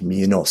a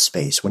communal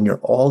space, when you're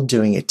all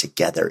doing it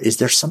together, is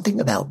there something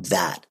about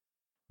that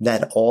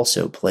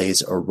also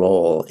plays a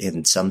role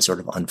in some sort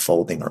of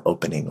unfolding or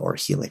opening or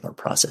healing or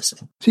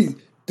processing? See,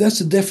 that's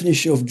the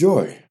definition of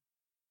joy.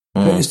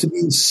 Is to be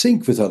in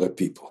sync with other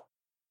people.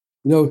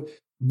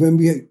 When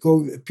we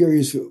go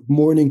periods of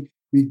mourning,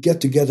 we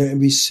get together and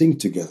we sing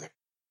together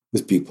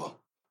with people.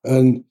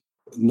 And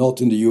not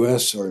in the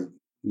US or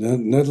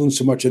Netherlands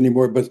so much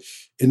anymore, but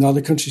in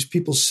other countries,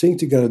 people sing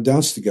together,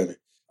 dance together.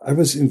 I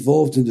was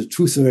involved in the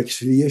Truth and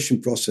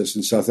Reconciliation process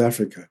in South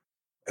Africa,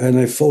 and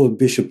I followed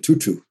Bishop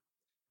Tutu,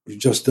 who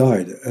just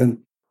died. And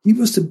he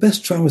was the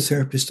best trauma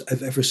therapist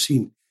I've ever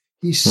seen.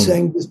 He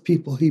sang with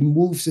people, he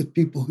moved with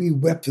people, he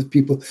wept with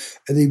people,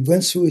 and they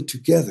went through it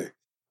together.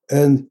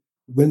 And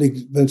when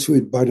they went through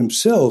it by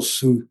themselves,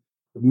 through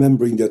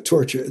remembering their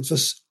torture, it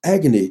was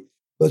agony.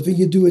 But when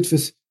you do it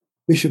with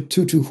Bishop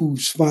Tutu, who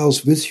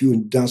smiles with you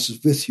and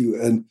dances with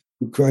you and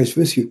who cries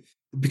with you,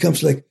 it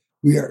becomes like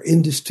we are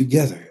in this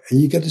together.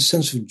 And you get a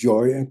sense of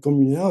joy and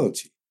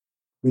communality,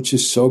 which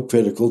is so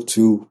critical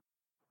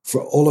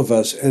for all of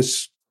us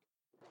as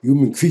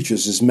human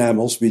creatures, as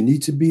mammals. We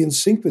need to be in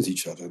sync with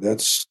each other.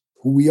 That's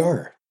who we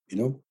are,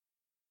 you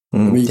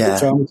get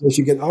traumatized,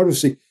 you get out of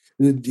sync.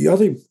 The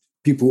other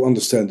people who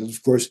understand it,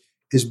 of course,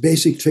 is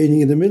basic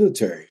training in the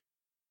military.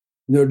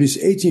 These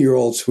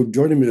 18-year-olds who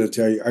join the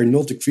military are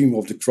not the cream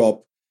of the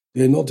crop.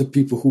 They're not the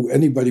people who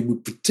anybody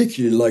would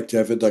particularly like to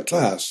have in their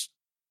class.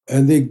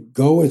 And they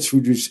go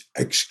through these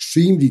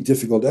extremely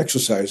difficult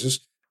exercises.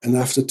 And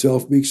after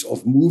 12 weeks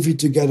of moving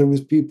together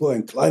with people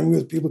and climbing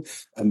with people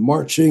and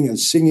marching and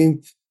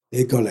singing,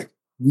 they go like,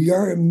 we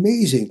are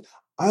amazing.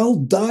 I'll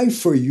die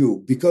for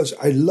you because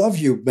I love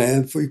you,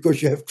 man,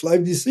 because you have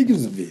climbed these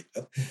things with me.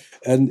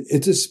 And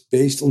it is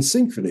based on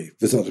synchrony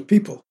with other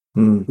people.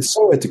 It's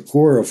so at the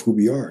core of who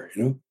we are,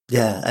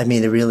 Yeah, I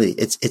mean,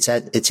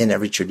 it's in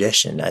every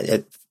tradition.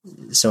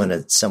 So in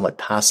a somewhat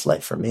past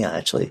life for me, I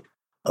actually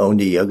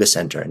owned a yoga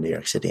center in New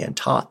York City and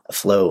taught a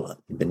flow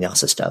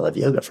vinyasa style of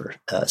yoga for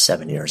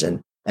 7 years.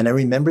 And And I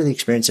remember the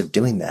experience of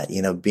doing that,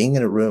 being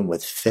in a room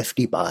with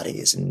 50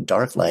 bodies and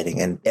dark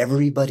lighting and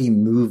everybody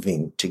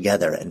moving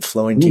together and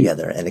flowing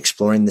together and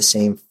exploring the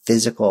same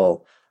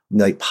physical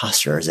like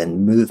postures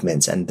and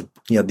movements and,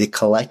 the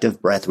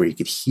collective breath where you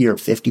could hear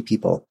 50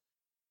 people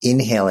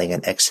inhaling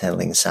and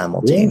exhaling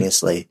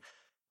simultaneously.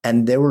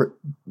 And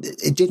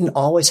it didn't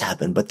always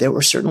happen, but there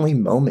were certainly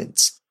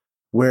moments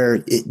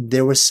where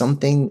there was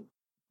something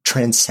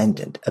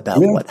transcendent about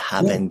what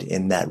happened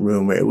in that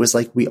room, where it was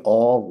like we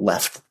all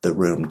left the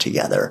room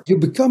together. You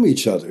become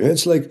each other.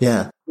 It's like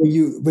when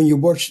you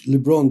watch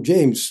LeBron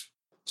James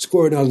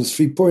scoring out a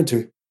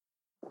 3-pointer,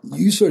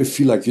 you sort of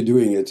feel like you're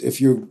doing it.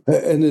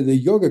 And in the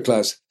yoga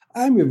class,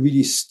 I'm a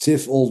really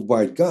stiff old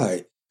white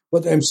guy,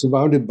 but I'm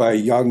surrounded by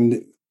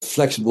young,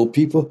 flexible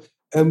people.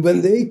 And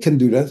when they can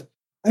do that,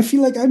 I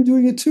feel like I'm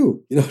doing it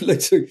too.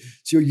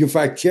 So you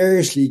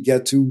vicariously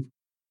get to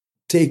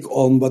take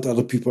on what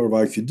other people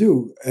around you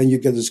do, and you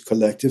get this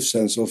collective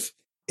sense of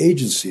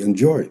agency and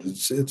joy.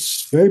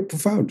 It's very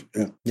profound.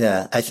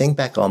 Yeah. I think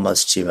back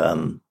almost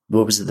to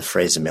what was the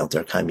phrase Emile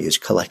Durkheim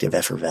used? Collective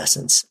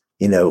effervescence.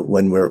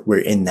 When we're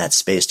in that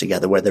space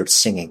together, whether it's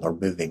singing or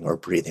moving or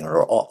breathing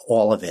or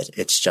all of it,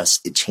 it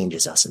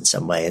changes us in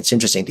some way. It's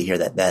interesting to hear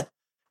that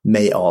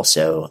may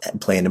also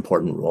play an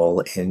important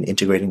role in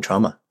integrating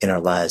trauma in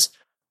our lives.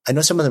 I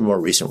know some of the more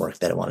recent work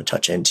that I want to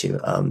touch into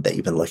that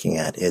you've been looking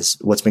at is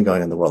what's been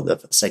going on in the world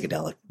of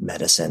psychedelic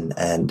medicine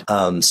and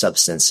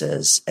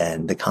substances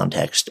and the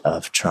context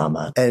of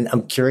trauma. And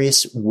I'm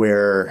curious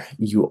where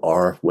you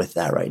are with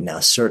that right now.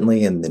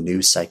 Certainly in the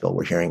news cycle,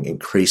 we're hearing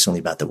increasingly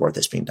about the work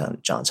that's being done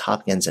at Johns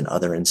Hopkins and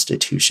other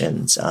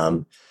institutions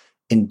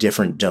in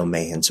different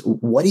domains.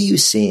 What are you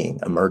seeing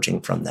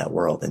emerging from that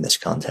world in this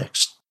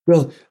context?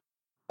 Well,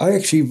 I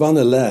actually run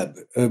a lab,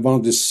 one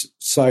of the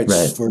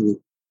sites for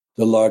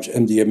the large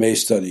MDMA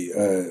study.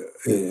 I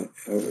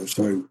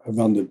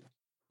run the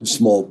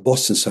small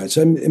Boston sites.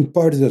 I'm in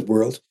part of that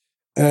world.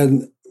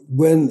 And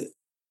when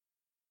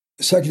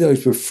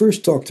psychedelics were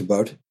first talked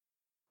about,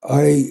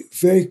 I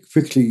very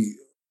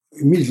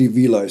immediately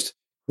realized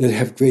that they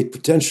have great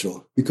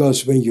potential,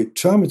 because when you're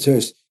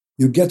traumatized,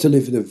 you get to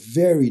live in a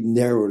very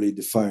narrowly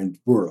defined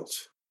world.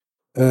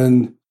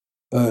 And,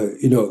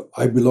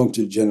 I belong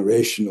to the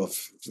generation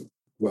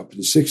grew up in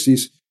the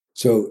 60s.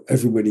 So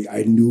everybody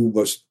I knew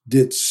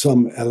did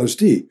some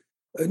LSD.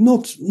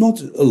 Not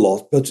a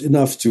lot, but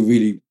enough to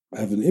really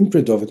have an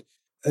imprint of it.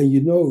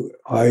 And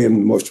I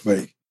and most of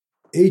my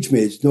age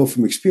mates know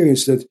from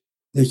experience that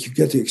you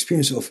get the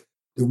experience of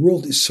the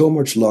world is so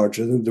much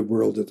larger than the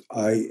world that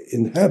I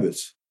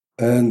inhabit.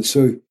 And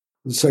so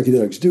what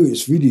psychedelics do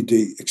is really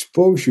they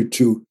expose you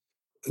to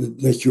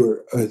that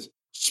you're a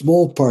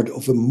small part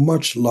of a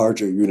much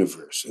larger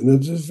universe. And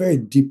it's a very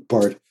deep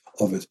part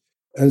of it.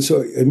 And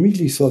so I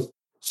immediately thought,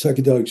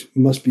 psychedelics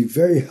must be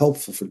very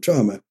helpful for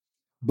trauma,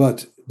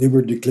 but they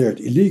were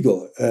declared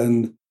illegal,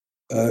 and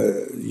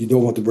you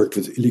don't want to work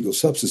with illegal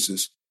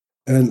substances.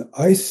 And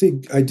I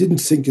didn't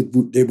think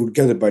they would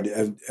get it by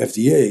the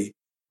FDA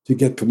to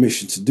get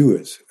permission to do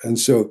it. And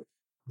so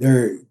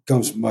there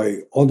comes my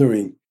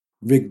honoring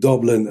Rick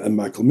Doblin and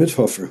Michael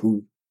Mithoefer,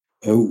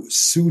 who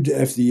sued the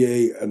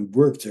FDA and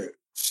worked there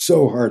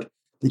so hard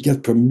to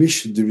get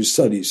permission to do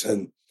studies.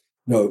 And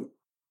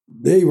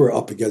they were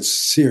up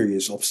against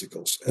serious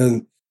obstacles.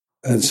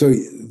 And so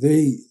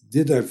they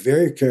did their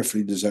very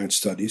carefully designed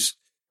studies,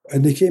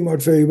 and they came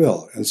out very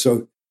well. And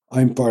so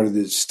I'm part of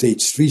the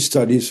stage 3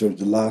 studies, or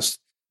the last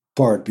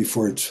part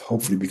before it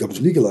hopefully becomes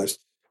legalized.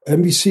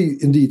 And we see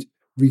indeed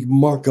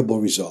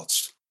remarkable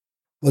results.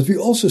 What we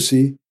also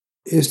see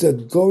is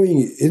that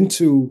going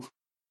into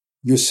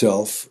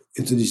yourself,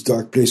 into these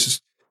dark places,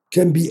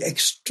 can be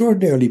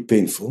extraordinarily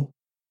painful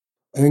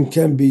and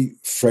can be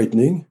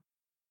frightening.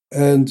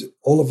 And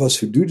all of us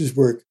who do this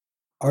work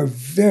are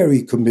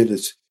very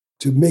committed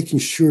to making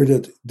sure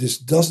that this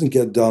doesn't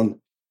get done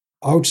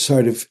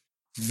outside of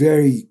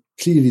very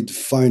clearly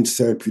defined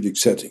therapeutic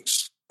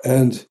settings.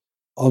 And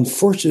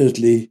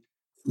unfortunately,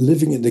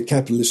 living in the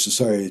capitalist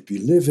society we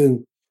live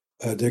in,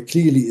 there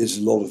clearly is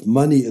a lot of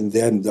money, and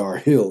then there are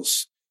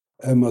hills.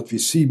 And what we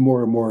see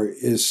more and more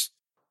is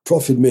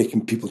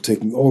profit-making people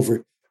taking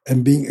over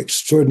and being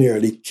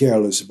extraordinarily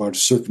careless about the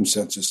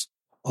circumstances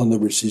under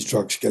which these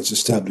drugs gets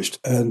established.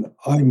 And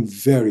I'm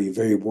very,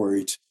 very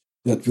worried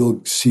that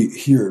we'll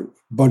hear a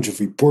bunch of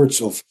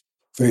reports of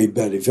very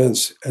bad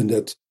events, and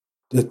that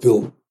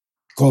will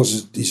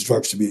cause these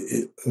drugs to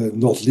be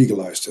not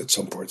legalized at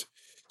some point.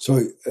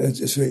 So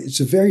it's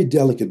a very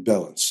delicate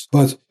balance.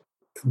 But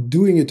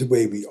doing it the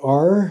way we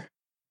are,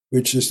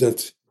 which is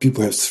that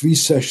people have 3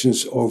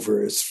 sessions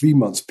over a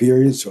 3-month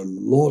period, so a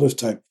lot of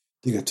time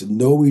to get to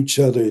know each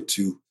other,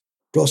 to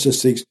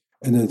process things,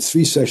 and then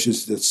 3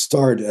 sessions that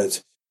start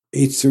at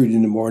 8:30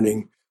 in the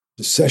morning.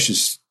 The session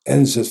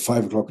ends at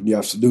 5 o'clock in the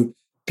afternoon.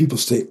 People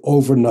stay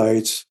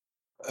overnight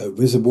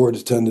with a board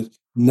attendant.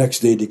 Next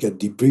day they get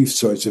debriefed.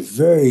 So it's a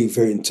very,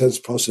 very intense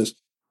process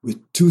with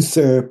 2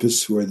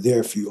 therapists who are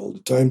there for you all the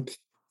time.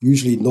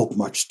 Usually not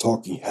much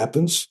talking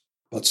happens,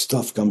 but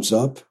stuff comes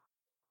up.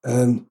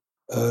 And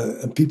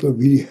people are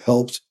really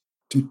helped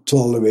to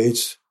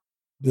tolerate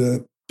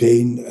the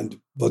pain and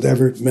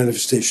whatever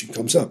manifestation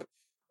comes up.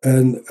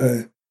 And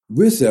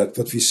with that,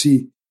 what we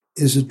see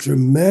is a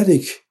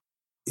dramatic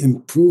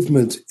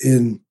improvement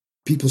in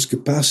people's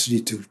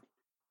capacity to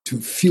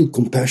feel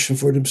compassion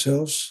for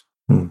themselves,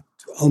 to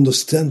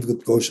understand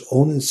what goes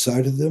on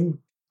inside of them,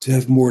 to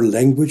have more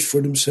language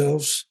for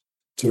themselves,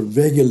 to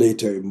regulate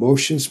their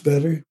emotions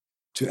better,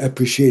 to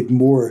appreciate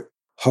more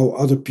how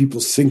other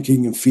people's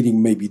thinking and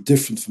feeling may be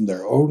different from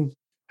their own.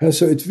 And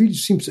so it really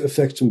seems to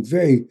affect some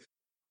very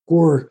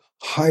core,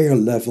 higher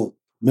level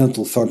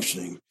mental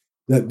functioning,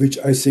 which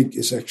I think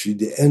is actually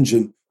the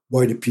engine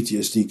why the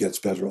PTSD gets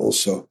better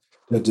also,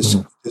 that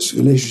this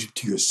relationship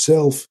to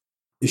yourself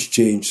is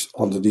changed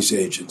under these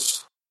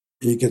agents.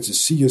 You get to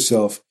see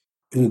yourself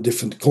in a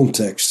different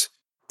context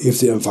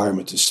if the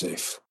environment is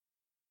safe.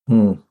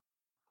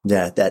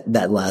 Yeah,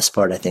 that last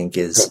part I think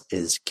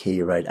is key.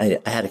 You're right.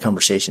 I had a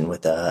conversation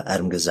with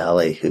Adam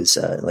Ghazali, who's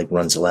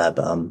runs a lab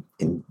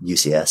in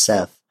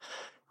UCSF,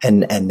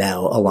 and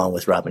now along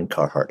with Robin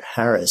Carhart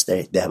Harris,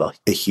 they have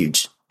a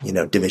huge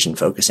division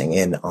focusing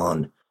in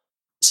on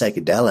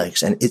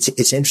psychedelics, and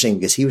it's interesting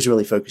because he was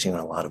really focusing on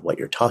a lot of what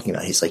you're talking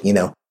about. He's like,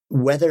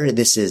 whether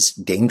this is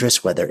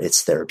dangerous, whether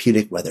it's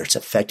therapeutic, whether it's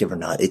effective or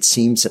not, it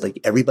seems that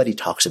everybody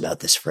talks about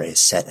this phrase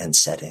set and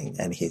setting,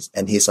 and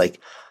he's like,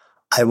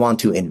 I want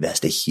to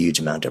invest a huge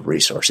amount of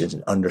resources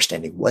in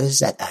understanding what does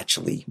that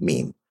actually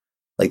mean?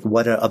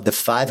 What are, of the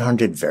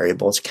 500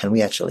 variables, can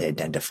we actually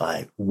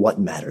identify what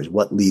matters,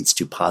 what leads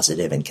to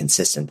positive and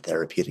consistent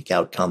therapeutic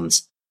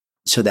outcomes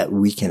so that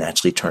we can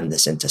actually turn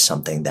this into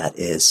something that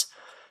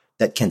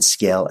can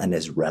scale and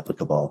is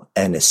replicable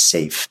and is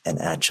safe. And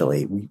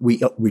actually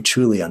we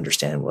truly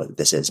understand what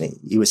this is. And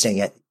he was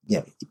saying,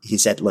 he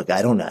said, look,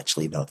 I don't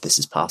actually know if this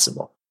is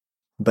possible,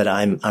 but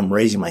I'm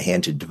raising my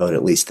hand to devote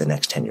at least the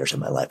next 10 years of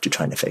my life to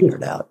trying to figure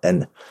it out.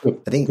 And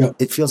I think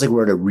it feels like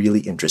we're at a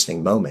really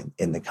interesting moment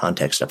in the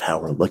context of how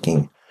we're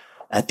looking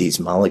at these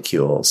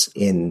molecules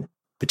in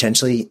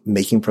potentially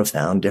making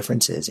profound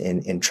differences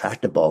in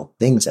intractable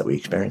things that we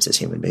experience as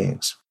human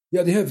beings.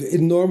 Yeah, they have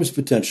enormous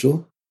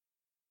potential,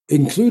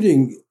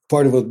 including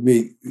part of what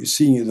we're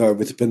seeing now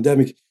with the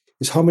pandemic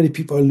is how many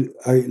people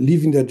are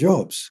leaving their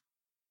jobs.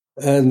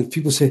 And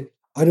people say,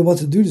 I don't want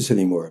to do this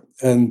anymore.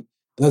 And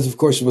that's, of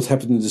course, what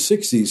happened in the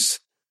 60s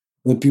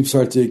when people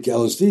started to take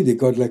LSD. They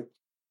got like,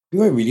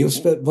 do I really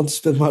want to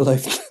spend my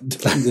life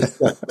doing this?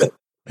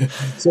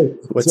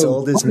 What's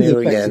old is new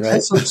again, right?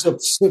 It has some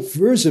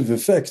subversive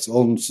effect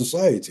on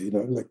society,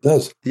 like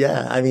that.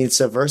 Yeah, I mean,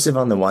 subversive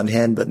on the one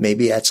hand, but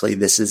maybe actually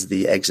this is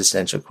the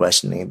existential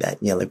questioning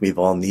that, we've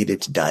all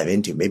needed to dive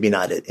into. Maybe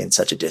not in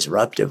such a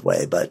disruptive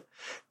way, but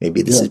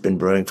maybe this has been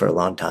brewing for a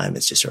long time.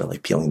 It's just sort of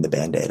like peeling the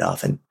Band-Aid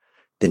off, and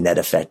the net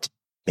effect,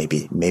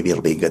 maybe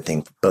it'll be a good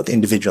thing, both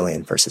individually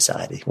and for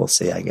society. We'll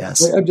see, I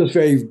guess. I'm just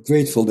very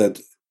grateful that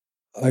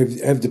I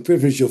have the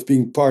privilege of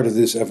being part of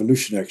this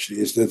evolution, actually,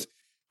 is that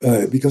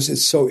because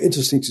it's so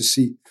interesting to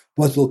see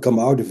what will come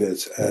out of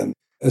it. And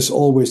as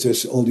always,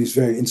 there's all these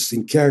very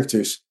interesting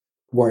characters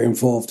who are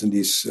involved in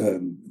these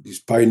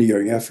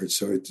pioneering efforts.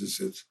 So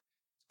it's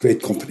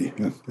great company.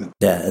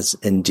 Yes,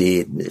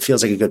 indeed. It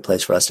feels like a good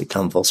place for us to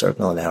come full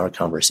circle in our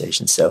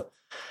conversation. So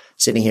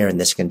sitting here in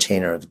this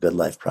container of the Good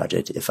Life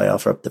Project, if I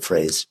offer up the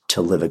phrase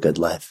to live a good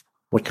life,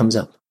 what comes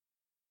up?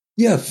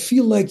 Yeah,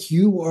 feel like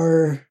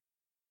you're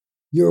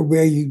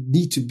where you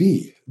need to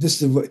be.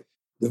 This is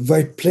the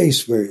right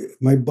place where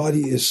my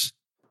body is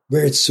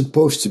where it's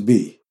supposed to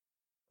be.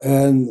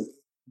 And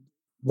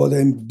what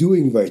I'm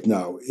doing right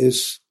now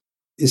is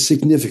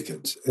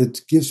significant.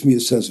 It gives me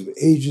a sense of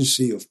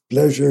agency, of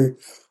pleasure,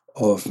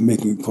 of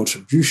making a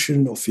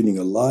contribution, of feeling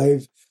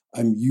alive.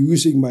 I'm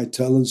using my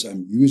talents,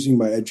 I'm using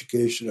my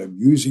education, I'm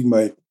using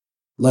my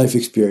life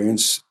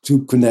experience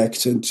to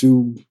connect and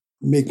to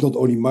make not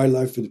only my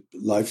life, but the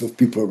life of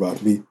people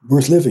around me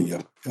worth living.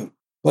 Yeah.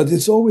 But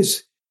it's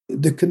always,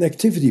 the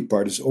connectivity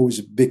part is always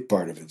a big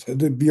part of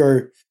it. We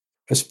are,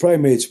 as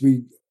primates,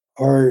 we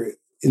are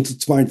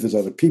intertwined with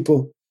other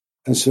people.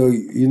 And so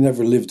you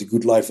never live the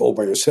good life all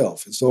by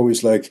yourself. It's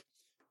always like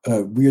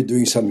we are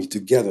doing something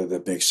together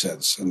that makes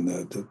sense. And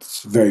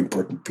that's a very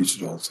important piece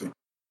of the whole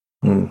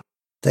thing.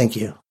 Thank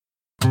you.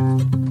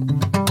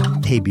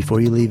 Hey,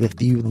 before you leave,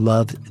 if you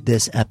loved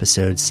this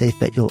episode, safe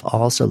bet you'll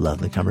also love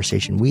the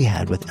conversation we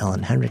had with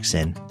Ellen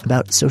Henriksen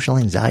about social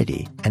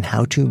anxiety and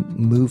how to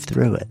move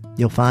through it.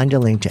 You'll find a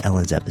link to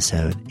Ellen's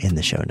episode in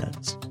the show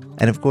notes.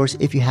 And of course,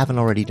 if you haven't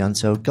already done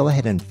so, go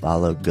ahead and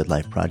follow Good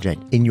Life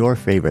Project in your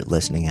favorite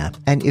listening app.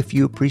 And if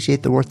you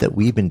appreciate the work that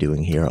we've been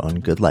doing here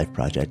on Good Life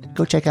Project,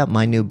 go check out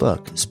my new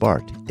book,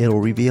 Sparked. It'll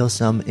reveal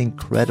some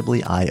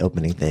incredibly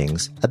eye-opening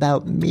things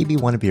about maybe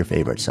one of your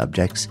favorite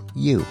subjects,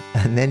 you,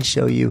 and then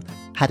show you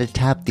how to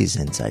tap these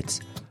insights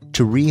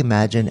to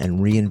reimagine and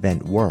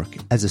reinvent work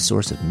as a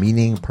source of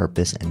meaning,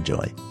 purpose, and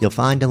joy. You'll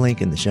find a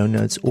link in the show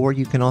notes, or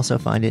you can also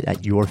find it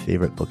at your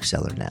favorite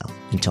bookseller now.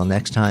 Until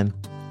next time,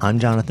 I'm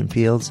Jonathan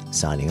Fields,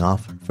 signing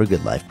off for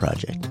Good Life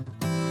Project.